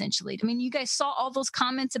is essentially. I mean, you guys saw all those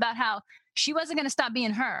comments about how she wasn't going to stop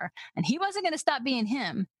being her and he wasn't going to stop being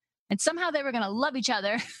him. And somehow they were going to love each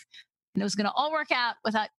other and it was going to all work out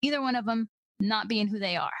without either one of them not being who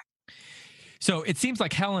they are. So it seems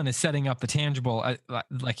like Helen is setting up the tangible,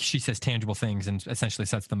 like she says, tangible things, and essentially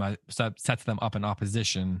sets them up in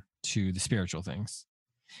opposition to the spiritual things.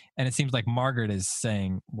 And it seems like Margaret is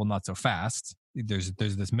saying, well, not so fast. There's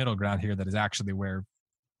this middle ground here that is actually where,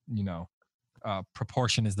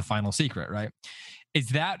 proportion is the final secret, right? Is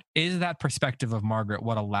that perspective of Margaret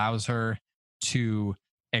what allows her to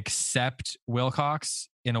accept Wilcox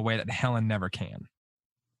in a way that Helen never can?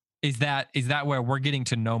 Is that where we're getting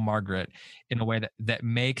to know Margaret in a way that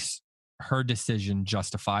makes her decision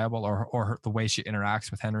justifiable, or the way she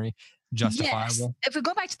interacts with Henry justifiable? Yes. If we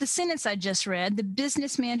go back to the sentence I just read, the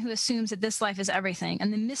businessman who assumes that this life is everything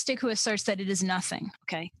and the mystic who asserts that it is nothing.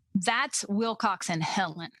 Okay. That's Wilcox and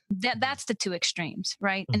Helen. That's the two extremes,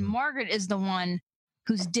 right? Mm-hmm. And Margaret is the one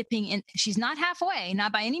who's dipping in. She's not halfway,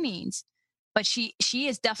 not by any means, but she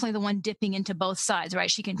is definitely the one dipping into both sides,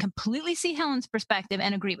 right? She can completely see Helen's perspective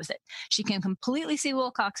and agree with it. She can completely see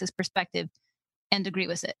Wilcox's perspective and agree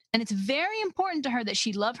with it. And it's very important to her that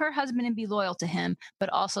she love her husband and be loyal to him, but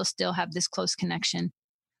also still have this close connection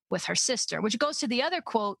with her sister, which goes to the other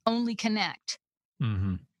quote, only connect.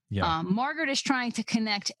 Mm-hmm. Yeah. Margaret is trying to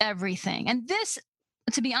connect everything. And this,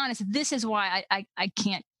 to be honest, this is why I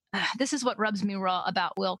can't, this is what rubs me raw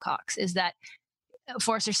about Wilcox, is that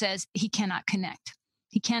Forster says he cannot connect.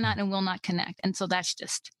 He cannot and will not connect. And so that's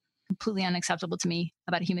just completely unacceptable to me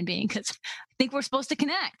about a human being, because I think we're supposed to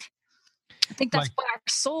connect. I think that's what our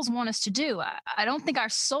souls want us to do. I don't think our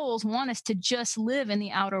souls want us to just live in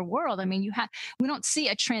the outer world. I mean, we don't see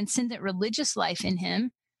a transcendent religious life in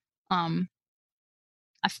him.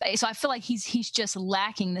 So I feel like he's just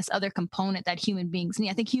lacking this other component that human beings need.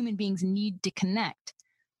 I think human beings need to connect.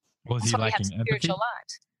 Well, is he lacking empathy? Spiritual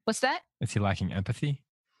lives. What's that? Is he lacking empathy?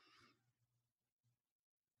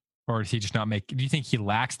 Or is he just not making? Do you think he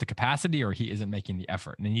lacks the capacity, or he isn't making the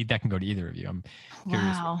effort? And that can go to either of you. I'm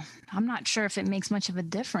curious. Wow, I'm not sure if it makes much of a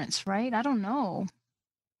difference, right? I don't know.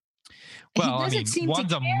 Well,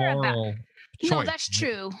 one's a moral choice. No, that's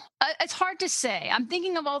true. It's hard to say. I'm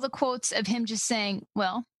thinking of all the quotes of him just saying,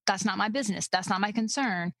 well, that's not my business. That's not my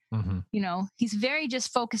concern. Mm-hmm. He's very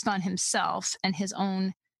just focused on himself and his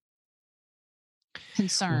own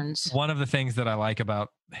concerns. One of the things that I like about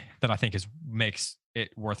that I think makes it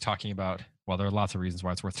worth talking about, well, there are lots of reasons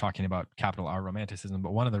why it's worth talking about capital R romanticism,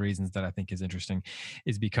 but one of the reasons that I think is interesting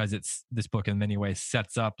is because this book in many ways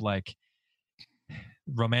sets up like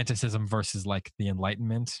romanticism versus like the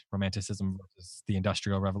Enlightenment, romanticism versus the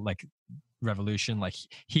Industrial Revolution. Like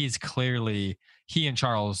he and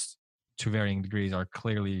Charles, to varying degrees, are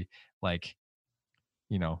clearly like,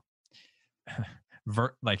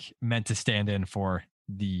 meant to stand in for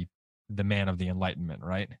the man of the Enlightenment,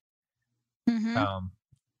 right? Mm-hmm.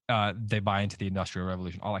 They buy into the Industrial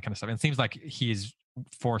Revolution, all that kind of stuff. And it seems like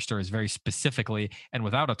Forster is very specifically, and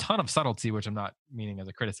without a ton of subtlety, which I'm not meaning as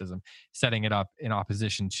a criticism, setting it up in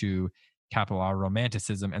opposition to capital R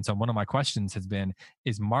romanticism. And so one of my questions has been,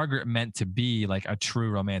 is Margaret meant to be like a true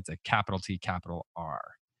romantic, capital T, capital R?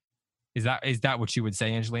 Is that what you would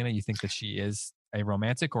say, Angelina? You think that she is a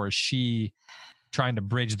romantic, or is she trying to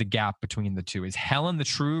bridge the gap between the two? Is Helen the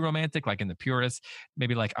true romantic, like in the purist,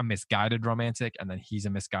 maybe like a misguided romantic, and then he's a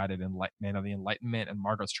misguided man of the Enlightenment, and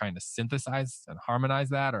Margaret's trying to synthesize and harmonize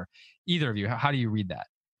that? Or either of you, how do you read that?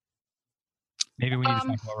 Maybe we need to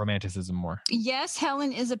talk about romanticism more. Yes,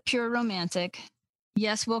 Helen is a pure romantic.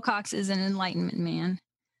 Yes, Wilcox is an Enlightenment man.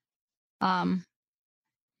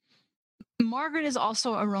 Margaret is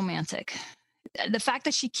also a romantic. The fact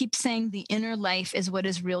that she keeps saying the inner life is what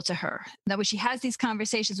is real to her. That when she has these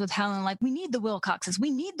conversations with Helen, like, we need the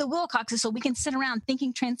Wilcoxes so we can sit around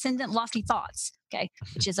thinking transcendent, lofty thoughts. Okay.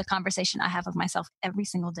 Which is a conversation I have with myself every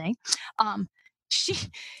single day. But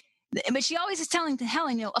she always is telling to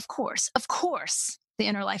Helen, of course, the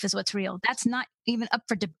inner life is what's real. That's not even up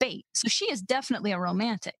for debate. So she is definitely a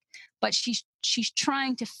romantic, but she's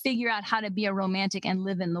trying to figure out how to be a romantic and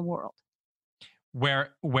live in the world.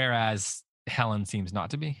 Whereas Helen seems not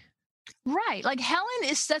to be. Right. Like Helen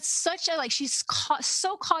she's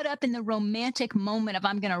so caught up in the romantic moment of,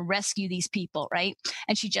 I'm going to rescue these people. Right.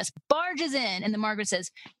 And she just barges in, and then Margaret says,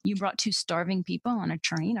 you brought 2 starving people on a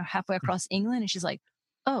train or halfway across England. And she's like,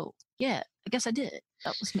 oh yeah, I guess I did.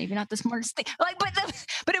 That was maybe not the smartest thing.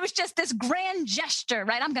 But it was just this grand gesture,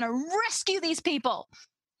 right? I'm going to rescue these people.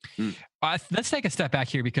 Let's take a step back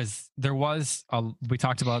here, because we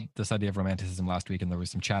talked about this idea of romanticism last week, and there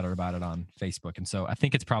was some chatter about it on Facebook. And so I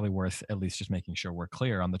think it's probably worth at least just making sure we're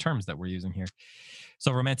clear on the terms that we're using here.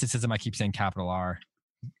 So romanticism, I keep saying capital R.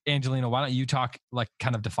 Angelina, why don't you kind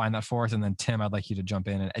of define that for us? And then Tim, I'd like you to jump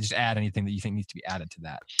in and just add anything that you think needs to be added to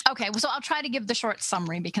that. Okay. Well, so I'll try to give the short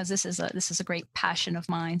summary, because this is a great passion of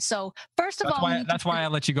mine. So first of all, that's why I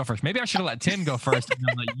let you go first. Maybe I should have let Tim go first and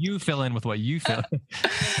then let you fill in with what you feel.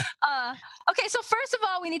 Okay. So first of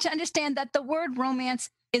all, we need to understand that the word romance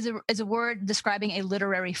is a word describing a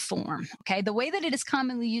literary form. Okay, the way that it is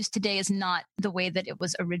commonly used today is not the way that it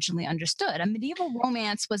was originally understood. A medieval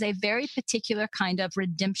romance was a very particular kind of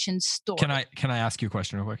redemption story. Can I ask you a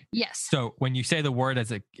question real quick? Yes. So when you say the word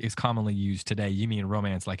as it is commonly used today, you mean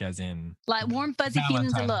romance, like as in like warm fuzzy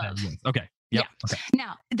feelings of love. Yes. Okay. Yep. Yeah. Okay.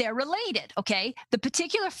 Now, they're related, okay? The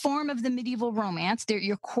particular form of the medieval romance,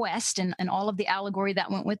 your quest and all of the allegory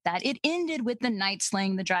that went with that, it ended with the knight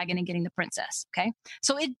slaying the dragon and getting the princess, okay?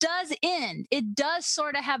 So it does end. It does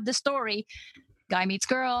sort of have the story. Guy meets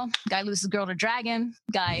girl, guy loses girl to dragon,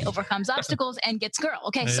 guy overcomes obstacles and gets girl.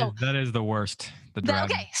 Okay, that is the worst.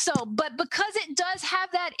 Okay, but because it does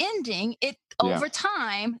have that ending, over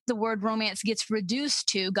time, the word romance gets reduced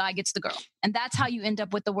to guy gets the girl. And that's how you end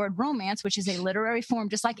up with the word romance, which is a literary form,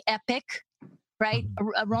 just like epic, right?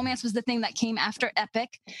 A romance was the thing that came after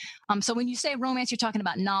epic. So when you say romance, you're talking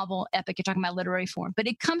about novel, epic, you're talking about literary form. But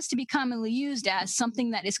it comes to be commonly used as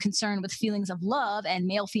something that is concerned with feelings of love and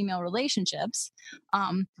male-female relationships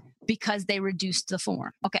because they reduced the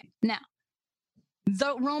form. Okay, now,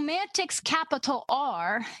 the Romantics, capital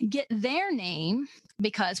R, get their name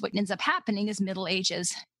because what ends up happening is Middle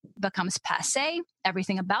Ages becomes passé.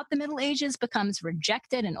 Everything about the Middle Ages becomes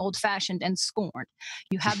rejected and old-fashioned and scorned.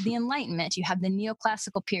 You have the Enlightenment. You have the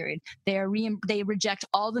neoclassical period. They reject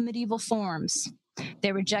all the medieval forms.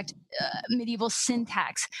 They reject medieval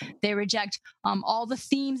syntax. They reject all the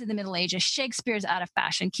themes of the Middle Ages. Shakespeare's out of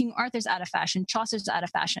fashion. King Arthur's out of fashion. Chaucer's out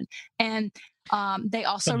of fashion. And they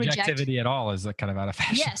also reject... Subjectivity at all is kind of out of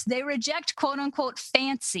fashion. Yes, they reject quote-unquote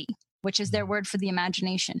fancy, which is their word for the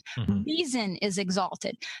imagination. Mm-hmm. Reason is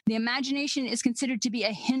exalted. The imagination is considered to be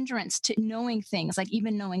a hindrance to knowing things, like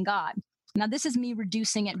even knowing God. Now, this is me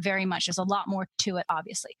reducing it very much. There's a lot more to it,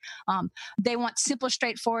 obviously. They want simple,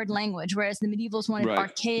 straightforward language, whereas the medievals wanted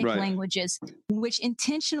archaic languages, which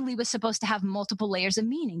intentionally was supposed to have multiple layers of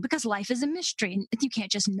meaning, because life is a mystery. You can't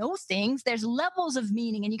just know things. There's levels of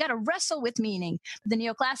meaning, and you got to wrestle with meaning. The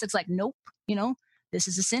neoclassics, like, nope, this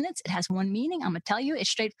is a sentence. It has one meaning. I'm going to tell you it's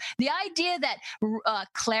straight. The idea that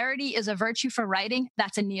clarity is a virtue for writing,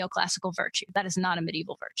 that's a neoclassical virtue. That is not a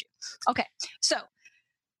medieval virtue. Okay, so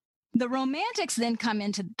the Romantics then come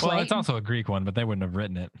into play. Well, it's also a Greek one, but they wouldn't have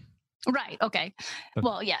written it. Right. Okay.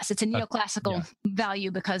 Well, yes, it's a neoclassical value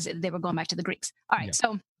because they were going back to the Greeks. All right.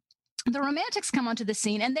 So the Romantics come onto the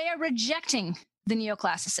scene and they are rejecting the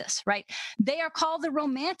neoclassicists, right? They are called the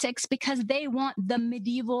Romantics because they want the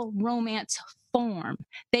medieval romance form.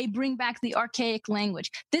 They bring back the archaic language.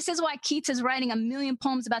 This is why Keats is writing a million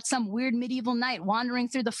poems about some weird medieval knight wandering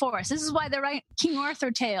through the forest. This is why they're writing King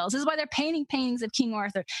Arthur tales. This is why they're painting paintings of King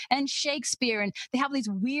Arthur and Shakespeare. And they have these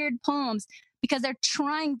weird poems because they're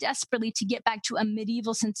trying desperately to get back to a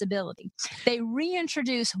medieval sensibility. They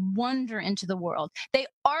reintroduce wonder into the world. They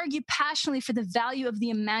argue passionately for the value of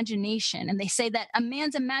the imagination. And they say that a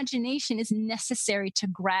man's imagination is necessary to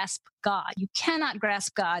grasp God. You cannot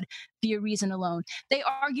grasp God via reason alone. They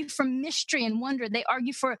argue for mystery and wonder. They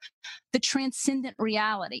argue for the transcendent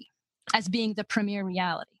reality as being the premier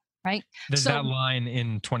reality, right? There's that line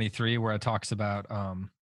in 23 where it talks about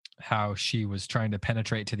how she was trying to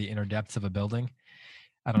penetrate to the inner depths of a building.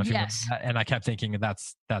 I don't know if you remember that. And I kept thinking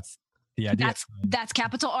that's the idea. That's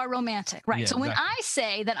capital R romantic, right? Yeah, so when I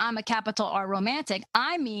say that I'm a capital R romantic,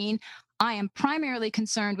 I mean I am primarily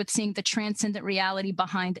concerned with seeing the transcendent reality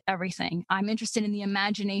behind everything. I'm interested in the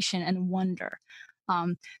imagination and wonder.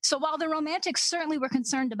 So while the Romantics certainly were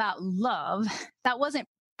concerned about love, that wasn't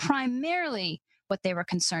primarily what they were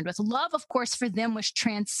concerned with. Love, of course, for them was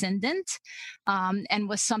transcendent and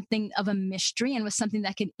was something of a mystery and was something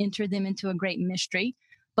that could enter them into a great mystery.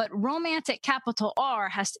 But romantic, capital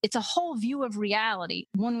R, it's a whole view of reality,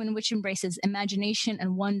 one in which embraces imagination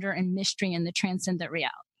and wonder and mystery and the transcendent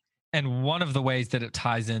reality. And one of the ways that it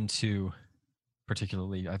ties into,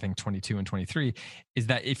 particularly, I think 22 and 23, is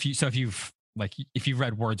that if you've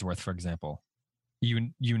read Wordsworth, for example,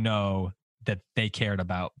 you know that they cared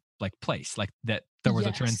about like place, like that there was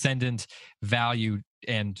a transcendent value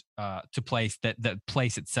and to place that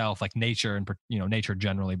place itself, like nature and nature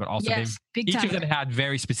generally, but also each of them had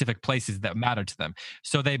very specific places that mattered to them.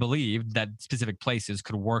 So they believed that specific places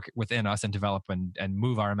could work within us and develop and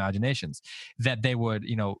move our imaginations. That they would,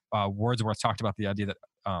 Wordsworth talked about the idea that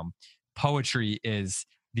poetry is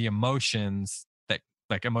the emotions that,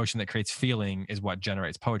 like emotion that creates feeling, is what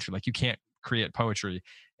generates poetry. Like you can't create poetry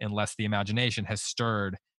unless the imagination has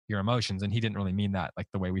stirred your emotions. And he didn't really mean that like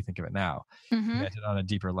the way we think of it now. Mm-hmm. He meant it on a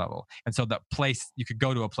deeper level. And so that place, you could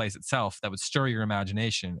go to a place itself that would stir your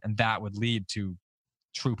imagination, and that would lead to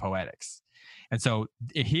true poetics. And so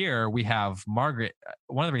here we have Margaret.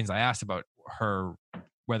 One of the reasons I asked about her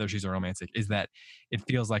whether she's a romantic, is that it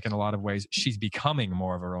feels like in a lot of ways she's becoming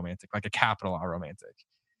more of a romantic, like a capital R romantic.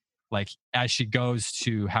 Like as she goes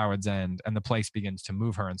to Howard's End and the place begins to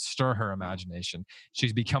move her and stir her imagination,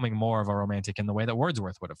 she's becoming more of a romantic in the way that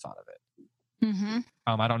Wordsworth would have thought of it. Mm-hmm.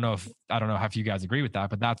 I don't know if you guys agree with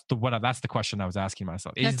that, but that's the question I was asking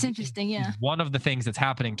myself. That's interesting. Yeah. One of the things that's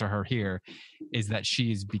happening to her here is that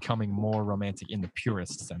she's becoming more romantic in the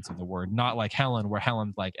purest sense of the word, not like Helen, where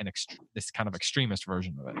Helen's like this kind of extremist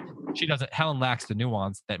version of it. Helen lacks the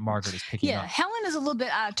nuance that Margaret is picking up. Yeah, Helen is a little bit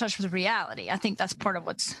out of touch with reality. I think that's part of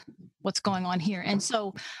what's going on here. And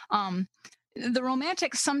so, the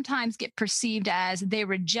romantics sometimes get perceived as they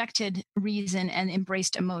rejected reason and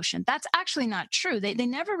embraced emotion. That's actually not true. They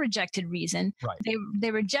never rejected reason. Right.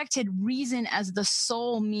 They rejected reason as the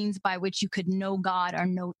sole means by which you could know God or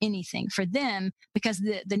know anything. For them, because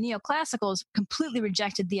the neoclassicals completely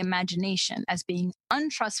rejected the imagination as being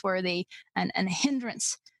untrustworthy and a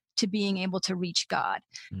hindrance to being able to reach God.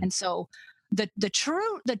 And so the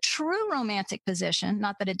true romantic position,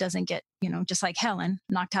 not that it doesn't get, just like Helen,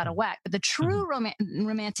 knocked out of whack, but the true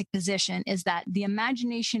romantic position is that the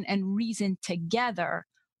imagination and reason together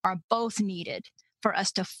are both needed for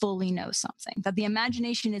us to fully know something. That the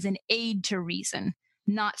imagination is an aid to reason,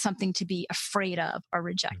 not something to be afraid of or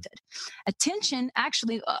rejected. Attention,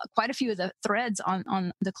 actually, quite a few of the threads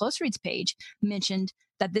on the Close Reads page mentioned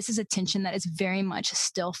that this is a tension that is very much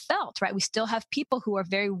still felt, right? We still have people who are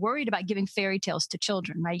very worried about giving fairy tales to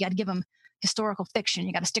children, right? You got to give them historical fiction.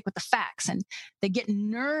 You got to stick with the facts. And they get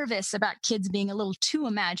nervous about kids being a little too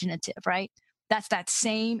imaginative, right? That's that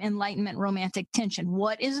same Enlightenment romantic tension.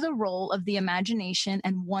 What is the role of the imagination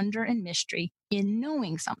and wonder and mystery in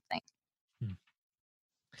knowing something?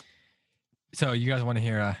 So you guys want to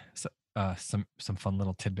hear some fun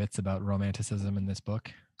little tidbits about romanticism in this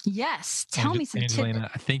book? Yes, tell me some Angelina,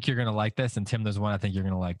 tidbits. I think you're going to like this, and Tim, there's one I think you're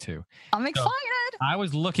going to like too. I'm excited. I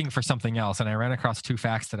was looking for something else, and I ran across two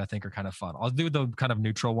facts that I think are kind of fun. I'll do the kind of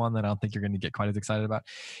neutral one that I don't think you're going to get quite as excited about.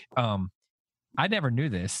 I never knew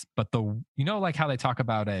this, but like how they talk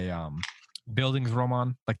about a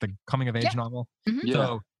Bildungsroman, like the coming of age novel. Mm-hmm. Yeah.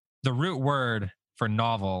 So the root word for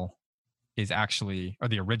novel is actually, or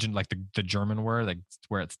the origin, like the German word, like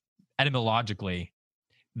where it's etymologically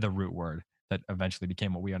the root word that eventually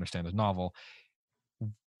became what we understand as novel,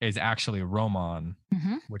 is actually Roman,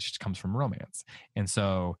 which comes from romance. And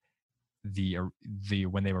so the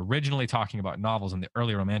when they were originally talking about novels in the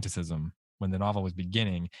early Romanticism, when the novel was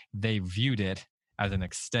beginning, they viewed it as an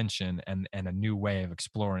extension and a new way of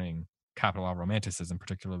exploring capital R Romanticism,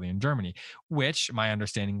 particularly in Germany, which my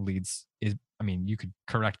understanding you could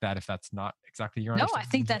correct that if that's not exactly your understanding. No, I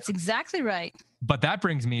think that's exactly right. But that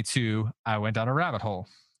brings me to, I went down a rabbit hole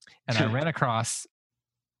and I ran across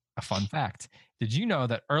a fun fact. Did you know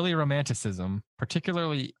that early Romanticism,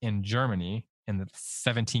 particularly in Germany in the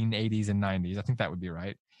 1780s and 90s, I think that would be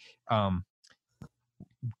right,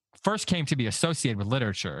 first came to be associated with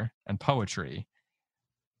literature and poetry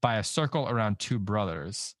by a circle around two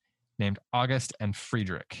brothers named August and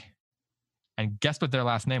Friedrich. And guess what their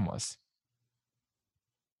last name was?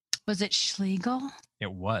 Was it Schlegel?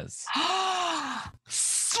 It was.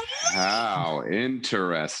 How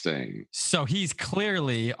interesting. So he's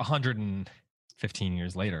clearly 115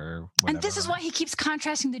 years later. Or whatever. And this is why he keeps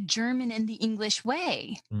contrasting the German and the English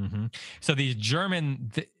way. Mm-hmm. So these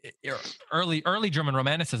early German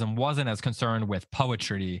Romanticism wasn't as concerned with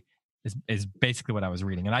poetry, is basically what I was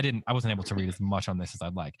reading. And I wasn't able to read as much on this as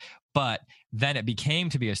I'd like. But then it became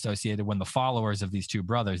to be associated when the followers of these two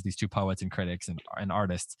brothers, these two poets and critics and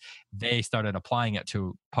artists, they started applying it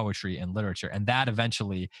to poetry and literature. And that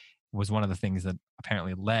eventually was one of the things that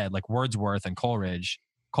apparently led, like Wordsworth and Coleridge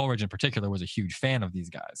in particular was a huge fan of these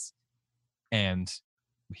guys. And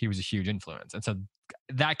he was a huge influence. And so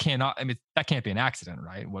that can't be an accident,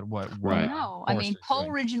 right? Right. No, I mean,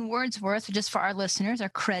 Coleridge and Wordsworth, just for our listeners, are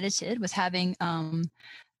credited with having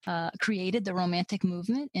created the Romantic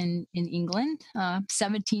movement in England,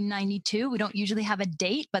 1792. We don't usually have a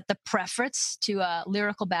date, but the preface to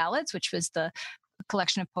Lyrical Ballads, which was the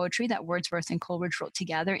collection of poetry that Wordsworth and Coleridge wrote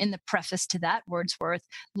together. In the preface to that, Wordsworth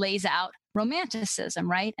lays out Romanticism,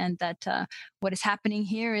 right? And that what is happening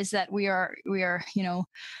here is that we are,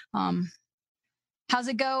 how's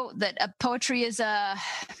it go? That poetry is I'm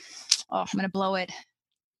going to blow it.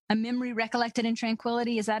 A memory recollected in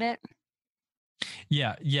tranquility. Is that it?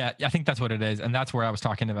 Yeah. I think that's what it is. And that's where I was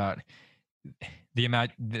talking about the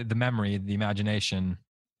memory, the imagination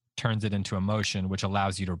turns it into emotion, which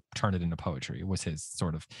allows you to turn it into poetry. It was his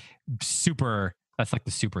sort of that's like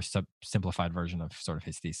the super simplified version of sort of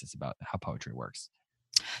his thesis about how poetry works.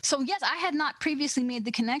 So yes, I had not previously made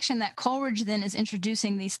the connection that Coleridge then is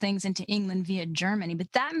introducing these things into England via Germany,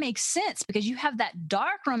 but that makes sense because you have that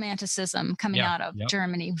dark romanticism coming out of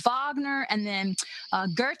Germany, Wagner, and then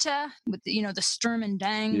Goethe with the Sturm und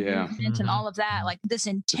Drang movement and all of that, like this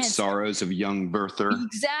intense the sorrows of young Werther.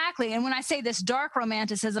 Exactly. And when I say this dark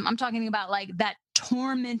romanticism, I'm talking about like that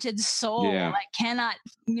tormented soul, like cannot,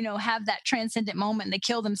 have that transcendent moment and they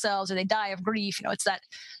kill themselves or they die of grief. It's that.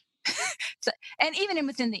 And even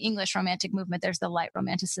within the English romantic movement, there's the light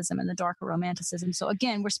romanticism and the darker romanticism. So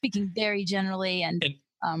again, we're speaking very generally, and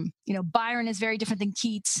Byron is very different than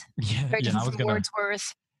Keats, very different from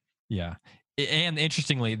Wordsworth. Yeah, and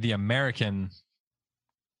interestingly, the American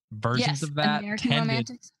versions of that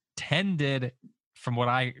tended, from what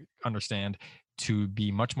I understand, to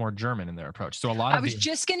be much more German in their approach. So I was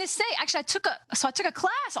just going to say, actually, I took a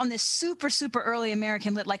class on this super, super early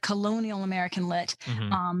American lit, like colonial American lit.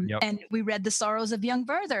 And we read The Sorrows of Young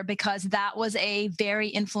Werther because that was a very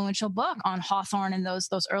influential book on Hawthorne and those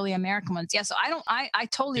early American ones. Yeah. So I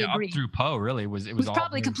totally agree. Up through Poe, really we've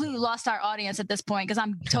probably completely lost our audience at this point because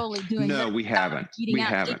I'm totally doing No, we haven't.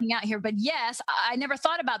 Geeking out here. But yes, I never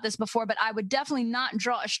thought about this before, but I would definitely not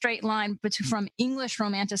draw a straight line from English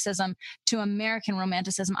romanticism to American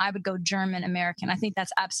romanticism. I would go German American. I think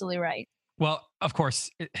that's absolutely right. Well, of course,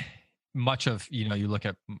 much of, you look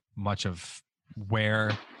at much of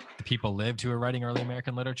where the people lived who were writing early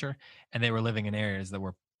American literature, and they were living in areas that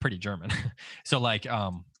were pretty German. So like,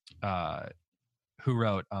 who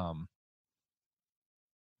wrote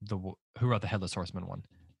the Headless Horseman one?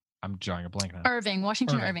 I'm drawing a blank now.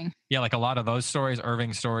 Washington Irving. Yeah, like a lot of those stories,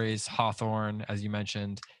 Irving stories, Hawthorne, as you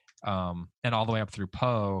mentioned, and all the way up through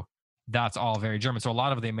Poe. That's all very German. So a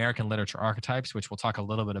lot of the American literature archetypes, which we'll talk a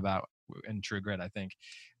little bit about in True Grit, I think,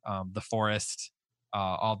 the forest,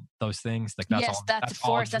 all those things. Like that's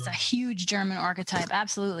forest. That's a huge German archetype.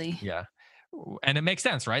 Absolutely. Yeah, and it makes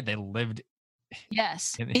sense, right? They lived.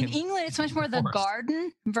 Yes, in England, it's much more the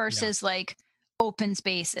garden versus like open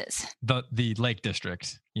spaces. The Lake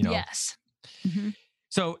District. Yes. Mm-hmm.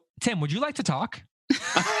 So Tim, would you like to talk?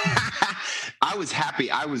 I was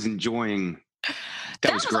happy. I was enjoying.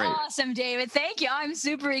 That was great. Awesome, David. Thank you. I'm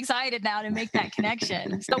super excited now to make that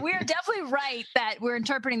connection. So we're definitely right that we're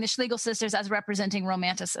interpreting the Schlegel sisters as representing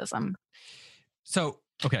romanticism. So,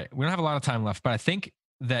 okay, we don't have a lot of time left, but I think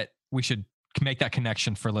that we should make that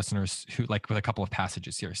connection for listeners who like with a couple of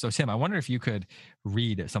passages here. So Tim, I wonder if you could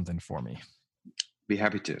read something for me. Be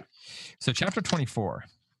happy to. So chapter 24.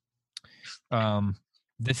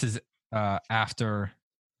 This is after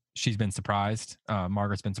she's been surprised.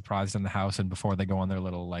 Margaret's been surprised in the house, and before they go on their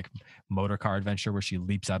little like motor car adventure where she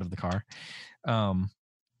leaps out of the car.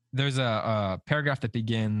 There's a paragraph that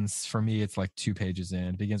begins, for me, it's like 2 pages in.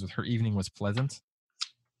 It begins with, "Her evening was pleasant."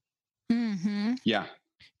 Mm-hmm. Yeah.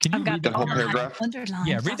 Can you read that whole paragraph?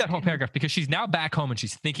 Yeah, read that whole paragraph, because she's now back home and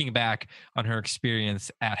she's thinking back on her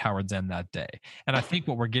experience at Howard's End that day. And I think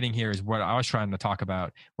what we're getting here is what I was trying to talk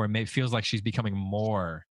about, where it feels like she's becoming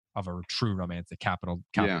more of a true romantic, capital.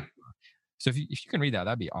 Yeah. So if you can read that,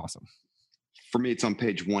 that'd be awesome. For me, it's on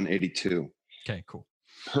page 182. Okay, cool.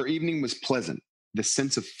 Her evening was pleasant. The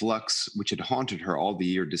sense of flux which had haunted her all the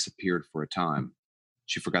year disappeared for a time.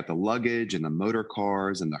 She forgot the luggage and the motor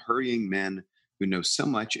cars and the hurrying men who know so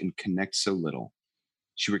much and connect so little.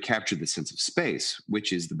 She recaptured the sense of space,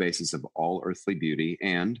 which is the basis of all earthly beauty,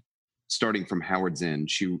 and, starting from Howard's End,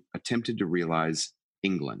 she attempted to realize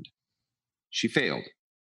England. She failed.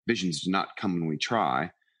 Visions do not come when we try,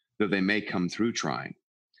 though they may come through trying.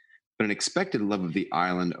 But an expected love of the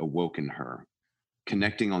island awoke in her,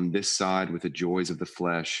 connecting on this side with the joys of the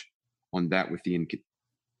flesh, on that with the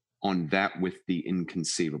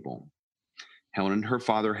inconceivable. Helen and her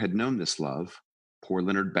father had known this love. Poor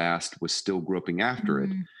Leonard Bast was still groping after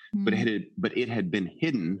it, but it had been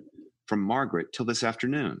hidden from Margaret till this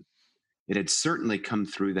afternoon. It had certainly come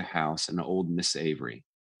through the house and old Miss Avery.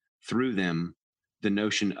 Through them, the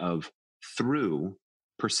notion of through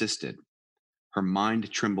persisted. Her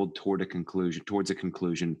mind trembled towards a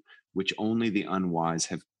conclusion which only the unwise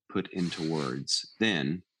have put into words.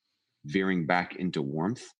 Then, veering back into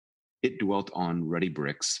warmth, it dwelt on ruddy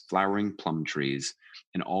bricks, flowering plum trees,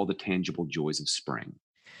 and all the tangible joys of spring.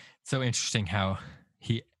 So interesting how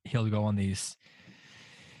he'll go on these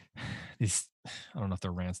I don't know if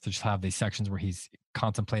they're rants, to just have these sections where he's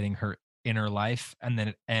contemplating her inner life, and then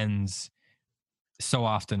it ends so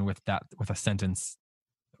often with a sentence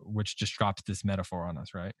which just drops this metaphor on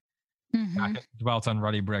us, right? Mm-hmm. Dwelt on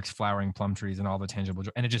ruddy bricks, flowering plum trees, and all the tangible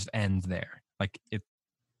joy, and it just ends there. Like it,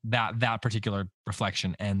 that particular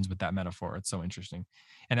reflection ends with that metaphor. It's so interesting,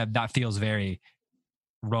 and that feels very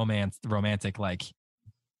romantic. Like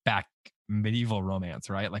back medieval romance,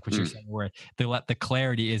 right? Like what you're saying, where the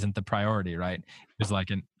clarity isn't the priority, right? There's like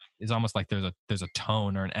it's almost like there's a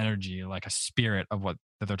tone or an energy, like a spirit of what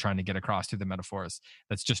that they're trying to get across through the metaphors.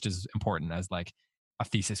 That's just as important as like a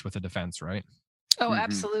thesis with a defense, right? Oh,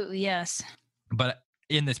 absolutely, yes. But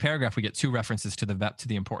in this paragraph, we get two references to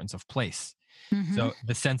the importance of place. So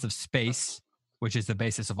the sense of space, which is the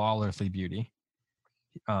basis of all earthly beauty,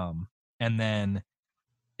 and then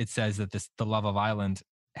it says that the love of Island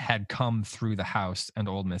had come through the house and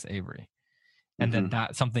old Miss Avery, and then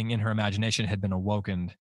that something in her imagination had been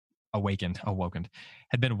awakened,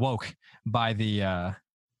 had been woke by the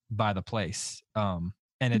place.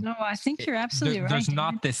 And no, I think you're absolutely right. There's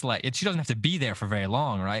not this like she doesn't have to be there for very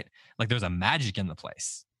long, right? Like there's a magic in the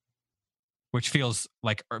place, which feels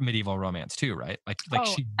like medieval romance too, right? Like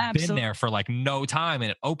she's been there for like no time,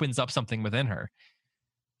 and it opens up something within her.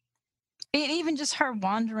 And even just her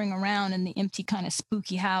wandering around in the empty kind of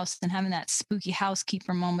spooky house and having that spooky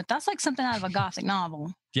housekeeper moment, that's like something out of a Gothic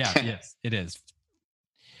novel. Yeah, yes, it is.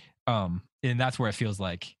 And that's where it feels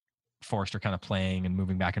like Forster kind of playing and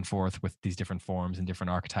moving back and forth with these different forms and different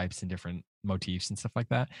archetypes and different motifs and stuff like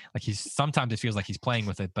that. Like sometimes it feels like he's playing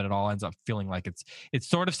with it, but it all ends up feeling like it's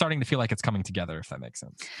sort of starting to feel like it's coming together, if that makes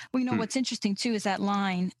sense. Well, what's interesting too is that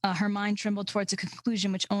line, her mind trembled towards a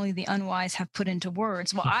conclusion which only the unwise have put into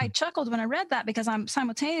words. Well, I chuckled when I read that because I'm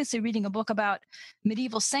simultaneously reading a book about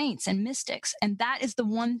medieval saints and mystics. And that is the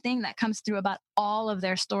one thing that comes through about all of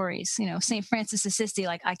their stories. St. Francis Assisi,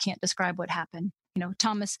 like, I can't describe what happened.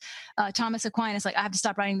 Thomas Aquinas, like, I have to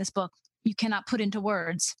stop writing this book. You cannot put into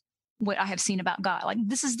words what I have seen about God. Like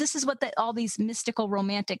this is what all these mystical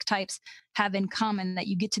romantic types have in common, that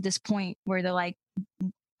you get to this point where they're like,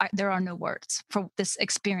 there are no words for this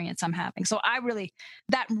experience I'm having. So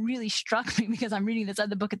that really struck me because I'm reading this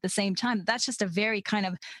other book at the same time. That's just a very kind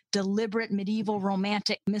of deliberate medieval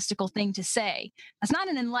romantic mystical thing to say. That's not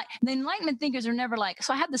the Enlightenment thinkers are never like,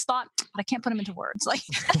 so I had this thought, but I can't put them into words. Like,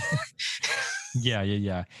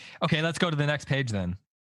 yeah. Okay, let's go to the next page then.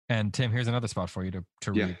 And Tim, here's another spot for you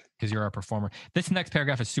to read because you're our performer. This next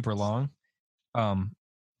paragraph is super long. But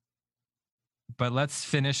let's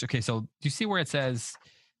finish. Okay, so do you see where it says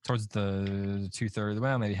towards the 2/3,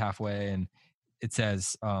 well, maybe halfway, and it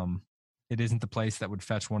says, it isn't the place that would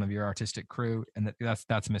fetch one of your artistic crew, and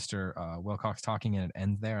that's Mr. Wilcox talking, and it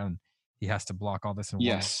ends there, and he has to block all this in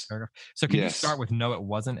one paragraph. So can you start with "No, it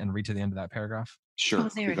wasn't" and read to the end of that paragraph? Sure. Oh,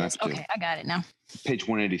 there it is. Okay, I got it now. Page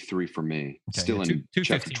 183 for me. Okay, still in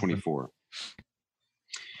chapter 24.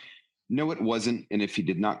 No, it wasn't, and if he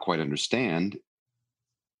did not quite understand,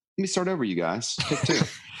 let me start over, you guys. Take two.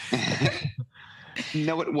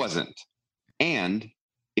 No, it wasn't. And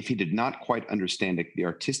if he did not quite understand it, the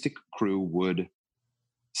artistic crew would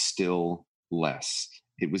still less.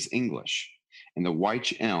 It was English. And the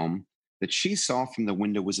wych elm that she saw from the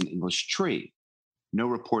window was an English tree. No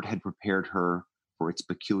report had prepared her for its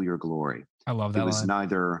peculiar glory. I love that. It was line.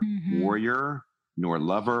 neither warrior, nor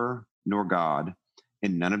lover, nor god.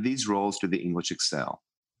 In none of these roles did the English excel.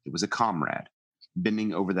 It was a comrade,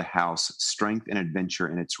 bending over the house, strength and adventure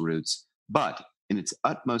in its roots, but in its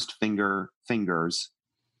utmost fingers,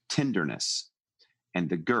 tenderness, and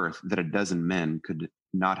the girth that a dozen men could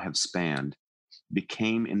not have spanned,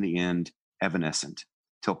 became in the end evanescent,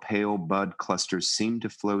 till pale bud clusters seemed to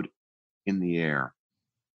float in the air.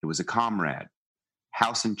 It was a comrade.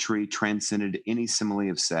 House and tree transcended any simile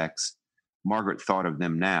of sex. Margaret thought of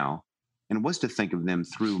them now, and was to think of them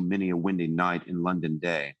through many a windy night in London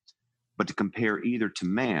day. But to compare either to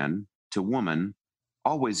man, to woman,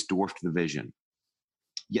 always dwarfed the vision.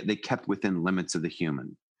 Yet they kept within limits of the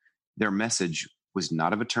human. Their message was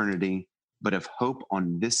not of eternity, but of hope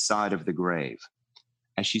on this side of the grave.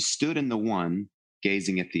 As she stood in the one,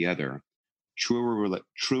 gazing at the other,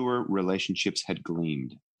 truer relationships had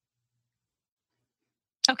gleamed.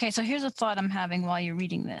 Okay, so here's a thought I'm having while you're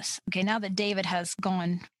reading this. Okay, now that David has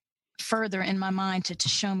gone further in my mind to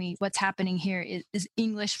show me what's happening here is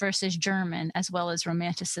English versus German, as well as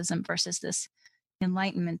Romanticism versus this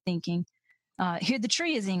Enlightenment thinking. Here, the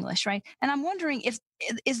tree is English, right? And I'm wondering,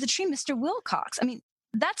 is the tree Mr. Wilcox? I mean,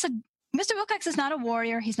 Mr. Wilcox is not a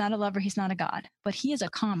warrior. He's not a lover. He's not a god, but he is a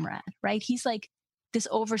comrade, right? He's like this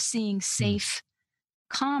overseeing, safe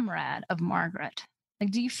comrade of Margaret.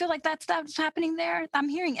 Like, do you feel like that's happening there? I'm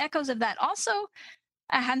hearing echoes of that. Also,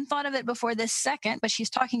 I hadn't thought of it before this second, but she's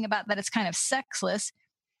talking about that it's kind of sexless.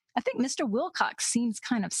 I think Mr. Wilcox seems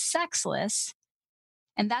kind of sexless.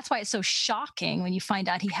 And that's why it's so shocking when you find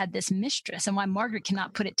out he had this mistress, and why Margaret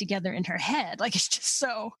cannot put it together in her head. Like, it's just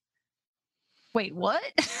so, wait, what?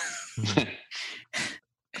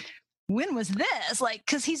 When was this? Like,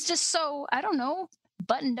 because he's just so, I don't know,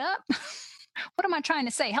 buttoned up. What am I trying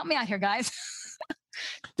to say? Help me out here, guys.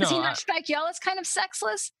 Does he not strike y'all as kind of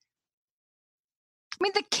sexless? I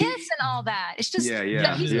mean, the kiss and all that. It's just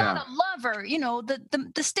that he's not a lover,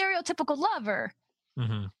 the stereotypical lover.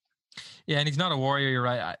 Mm-hmm. Yeah, and he's not a warrior. You're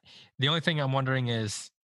right. The only thing I'm wondering is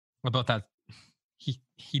about that.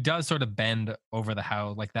 He does sort of bend over the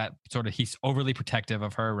house like that. Sort of, he's overly protective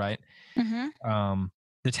of her, right? Mm-hmm.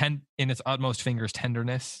 In its utmost fingers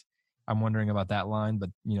tenderness. I'm wondering about that line,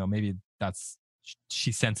 but maybe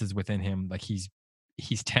she senses within him like he's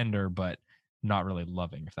tender, but not really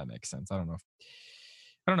loving. If that makes sense. I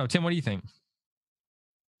don't know, Tim. What do you think?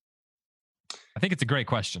 I think it's a great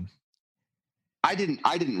question. I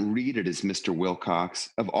didn't read it as Mr. Wilcox.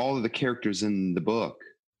 Of all of the characters in the book,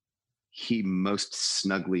 he most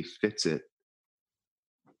snugly fits it.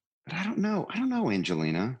 But I don't know,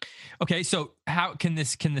 Angelina. Okay, so how can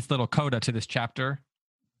this little coda to this chapter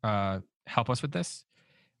help us with this?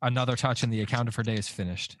 Another touch and the account of her day is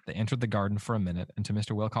finished. They entered the garden for a minute, and to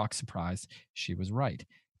Mr. Wilcox's surprise, she was right.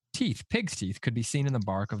 Pig's teeth could be seen in the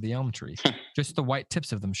bark of the elm tree, just the white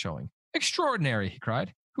tips of them showing. Extraordinary, he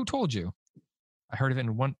cried. Who told you? I heard of it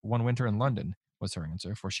in one winter in London, was her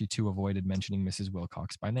answer, for she too avoided mentioning Mrs.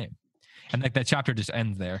 Wilcox by name. And that chapter just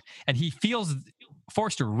ends there. And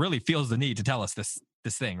Forster really feels the need to tell us this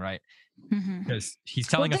thing, right? Mm-hmm. Because he's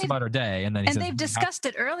telling us about her day, and then they've discussed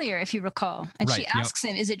it earlier, if you recall. And she asks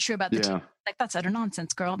him, "Is it true about the teeth?" Like, that's utter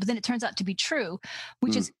nonsense, girl. But then it turns out to be true,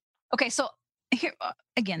 which is okay. So here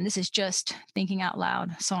again, this is just thinking out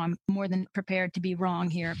loud, so I'm more than prepared to be wrong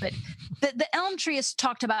here. But the elm tree is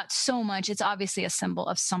talked about so much; it's obviously a symbol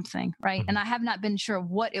of something, right? Mm-hmm. And I have not been sure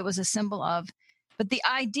what it was a symbol of, but the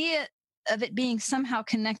idea of it being somehow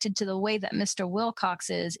connected to the way that Mr.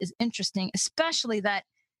 Wilcox is interesting, especially that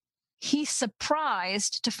he's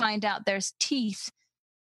surprised to find out there's teeth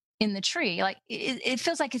in the tree. Like it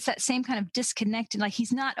feels like it's that same kind of disconnected. Like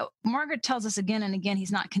he's not. Margaret tells us again and again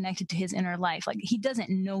he's not connected to his inner life. Like he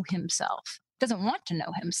doesn't know himself. Doesn't want to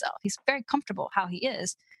know himself. He's very comfortable how he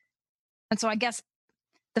is. And so I guess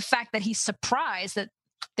the fact that he's surprised that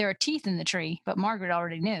there are teeth in the tree, but Margaret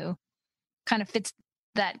already knew, kind of fits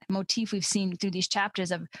that motif we've seen through these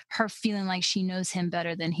chapters of her feeling like she knows him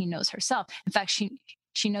better than he knows herself. In fact,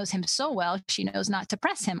 she knows him so well, she knows not to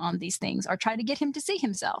press him on these things or try to get him to see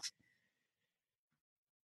himself.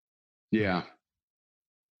 Yeah.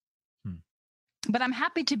 But I'm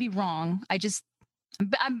happy to be wrong.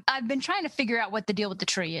 I've been trying to figure out what the deal with the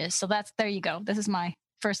tree is. So there you go. This is my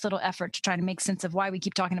first little effort to try to make sense of why we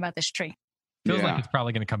keep talking about this tree. Feels like it's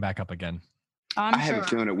probably going to come back up again. I have a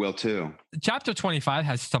feeling it will too. Chapter 25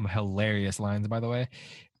 has some hilarious lines, by the way.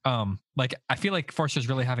 Like I feel like Forster's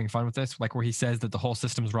really having fun with this, like where he says that the whole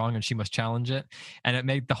system's wrong and she must challenge it. And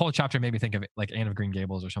the whole chapter made me think of it like Anne of Green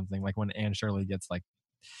Gables or something, like when Anne Shirley gets like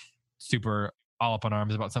super all up in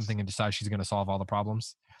arms about something and decides she's going to solve all the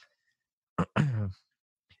problems.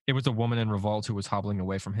 It was a woman in revolt who was hobbling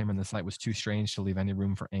away from him, and the sight was too strange to leave any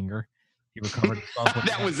room for anger. He recovered himself.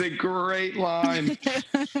 That was a great line.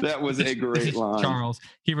 That was a great line. Charles.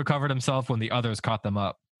 He recovered himself when the others caught them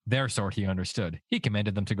up. Their sort he understood. He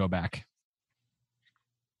commanded them to go back.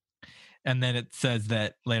 And then it says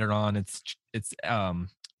that later on, it's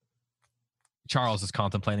Charles is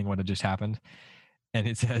contemplating what had just happened, and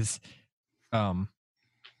it says,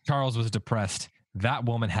 Charles was depressed. That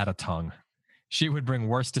woman had a tongue. She would bring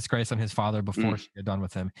worse disgrace on his father before she had done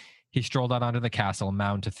with him. He strolled out onto the castle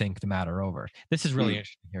mound to think the matter over. This is really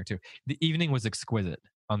interesting here, too. The evening was exquisite.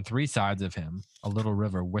 On three sides of him, a little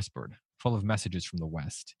river whispered, full of messages from the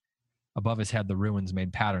west. Above his head, the ruins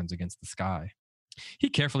made patterns against the sky. He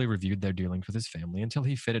carefully reviewed their dealings with his family until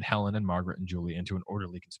he fitted Helen and Margaret and Julie into an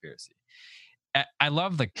orderly conspiracy. I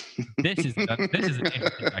love this is an interesting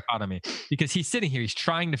dichotomy, because he's sitting here, he's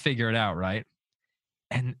trying to figure it out, right?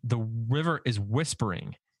 And the river is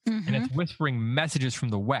whispering, and it's whispering messages from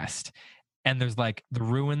the west. And there's like the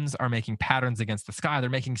ruins are making patterns against the sky. They're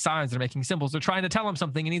making signs. They're making symbols. They're trying to tell him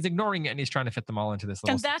something, and he's ignoring it. And he's trying to fit them all into this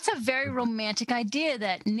little. And that's a very romantic idea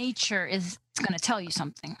that nature is going to tell you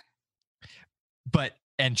something.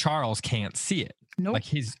 And Charles can't see it. Nope. Like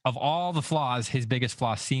of all the flaws, his biggest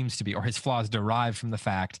flaw seems to be, or his flaws derive from the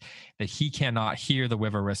fact that he cannot hear the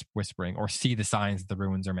river whispering or see the signs that the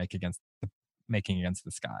ruins are making against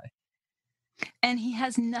the sky. And he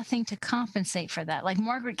has nothing to compensate for that. Like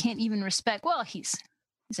Margaret can't even respect, well, he's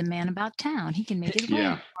a man about town. He can make it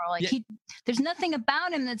work. There's nothing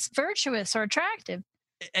about him that's virtuous or attractive.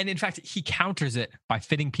 And in fact, he counters it by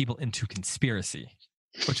fitting people into conspiracy.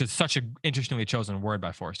 which is such an interestingly chosen word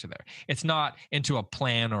by Forster there. It's not into a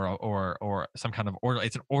plan or some kind of order.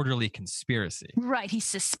 It's an orderly conspiracy. Right. He's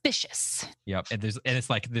suspicious. Yep. And it's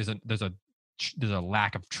like there's a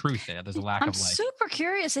lack of truth in it. There's a lack of like. I'm super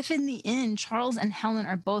curious if in the end Charles and Helen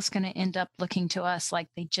are both going to end up looking to us like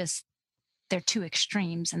they're two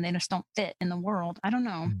extremes and they just don't fit in the world. I don't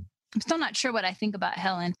know. I'm still not sure what I think about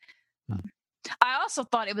Helen. I also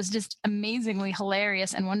thought it was just amazingly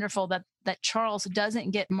hilarious and wonderful that Charles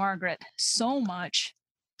doesn't get Margaret so much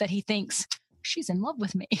that he thinks she's in love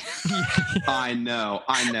with me. I know.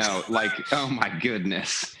 Like, oh my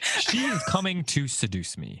goodness. She is coming to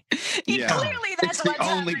seduce me. Clearly that's it's the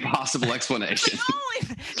only possible explanation.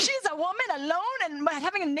 She's a woman alone and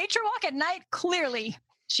having a nature walk at night. Clearly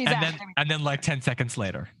she's and then like 10 seconds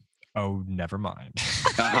later. Oh, never mind.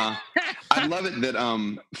 I love it that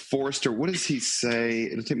Forster, what does he say?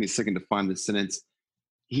 It'll take me a second to find the sentence.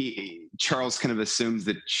 Charles kind of assumes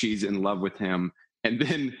that she's in love with him, and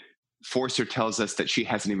then Forster tells us that she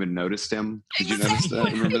hasn't even noticed him. Did you notice that?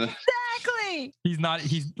 Remember that? Exactly.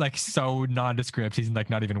 He's like so nondescript. He's like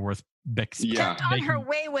not even worth stepped on her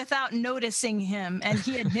way without noticing him, and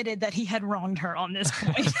he admitted that he had wronged her on this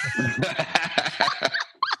point.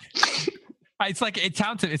 It's like it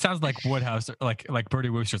sounds like Woodhouse, like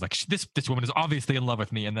Bertie Wooster's like this woman is obviously in love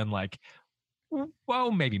with me, and then like,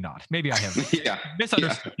 well, maybe not. Maybe I have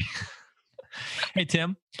misunderstood. Yeah. Hey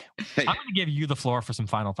Tim, I'm going to give you the floor for some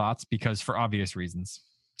final thoughts because for obvious reasons.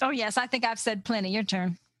 Oh yes, I think I've said plenty. Your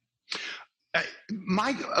turn.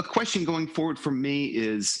 A question going forward for me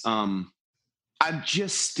is, I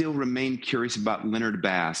just still remain curious about Leonard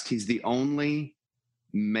Bast. He's the only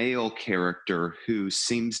male character who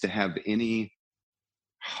seems to have any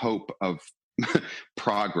hope of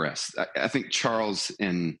progress. I think Charles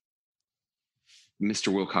and Mr.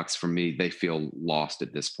 Wilcox, for me, they feel lost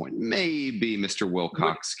at this point. Maybe Mr.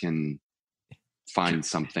 Wilcox can find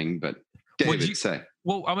something, but David, say.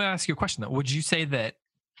 Well, I'm going to ask you a question though. Would you say that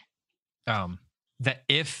that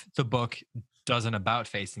if the book does an about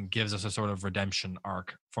face and gives us a sort of redemption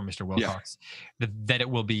arc for Mr. Wilcox, that it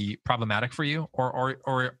will be problematic for you, or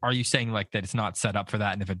are you saying like that it's not set up for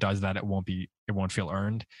that, and if it does that, it won't feel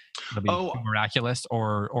earned, it'll be miraculous,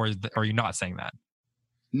 or are you not saying that?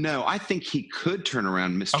 No, I think he could turn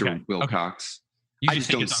around Mr. Wilcox. Okay. I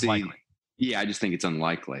just don't see. Unlikely. Yeah, I just think it's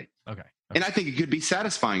unlikely. Okay. And I think it could be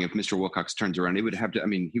satisfying if Mr. Wilcox turns around. He would have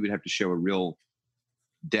to show a real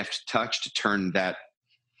deft touch to turn that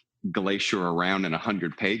glacier around in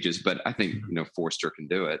 100 pages, but I think Forster can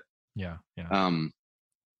do it. Yeah.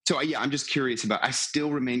 So I'm just curious I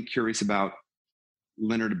still remain curious about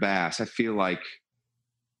Leonard Bast. I feel like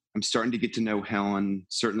I'm starting to get to know Helen,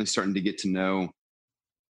 certainly starting to get to know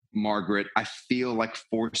Margaret. I feel like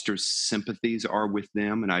Forster's sympathies are with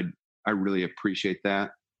them, and I really appreciate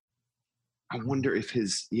that. I wonder if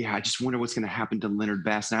I just wonder what's going to happen to Leonard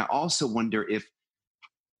Bast. And I also wonder if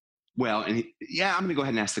I'm going to go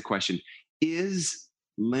ahead and ask the question. Is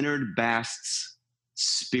Leonard Bast's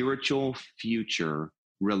spiritual future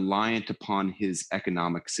reliant upon his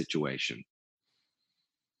economic situation?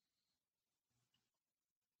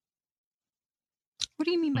 What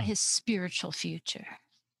do you mean by his spiritual future?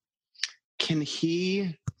 Can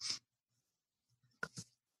he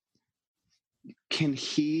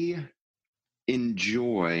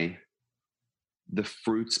enjoy the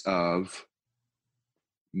fruits of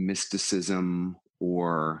mysticism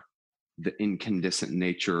or the incandescent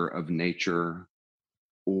nature of nature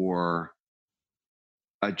or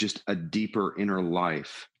just a deeper inner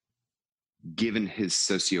life given his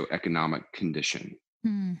socioeconomic condition?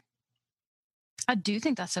 I do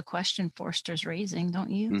think that's a question Forster's raising, don't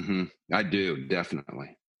you? Mm-hmm. I do,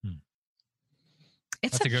 definitely.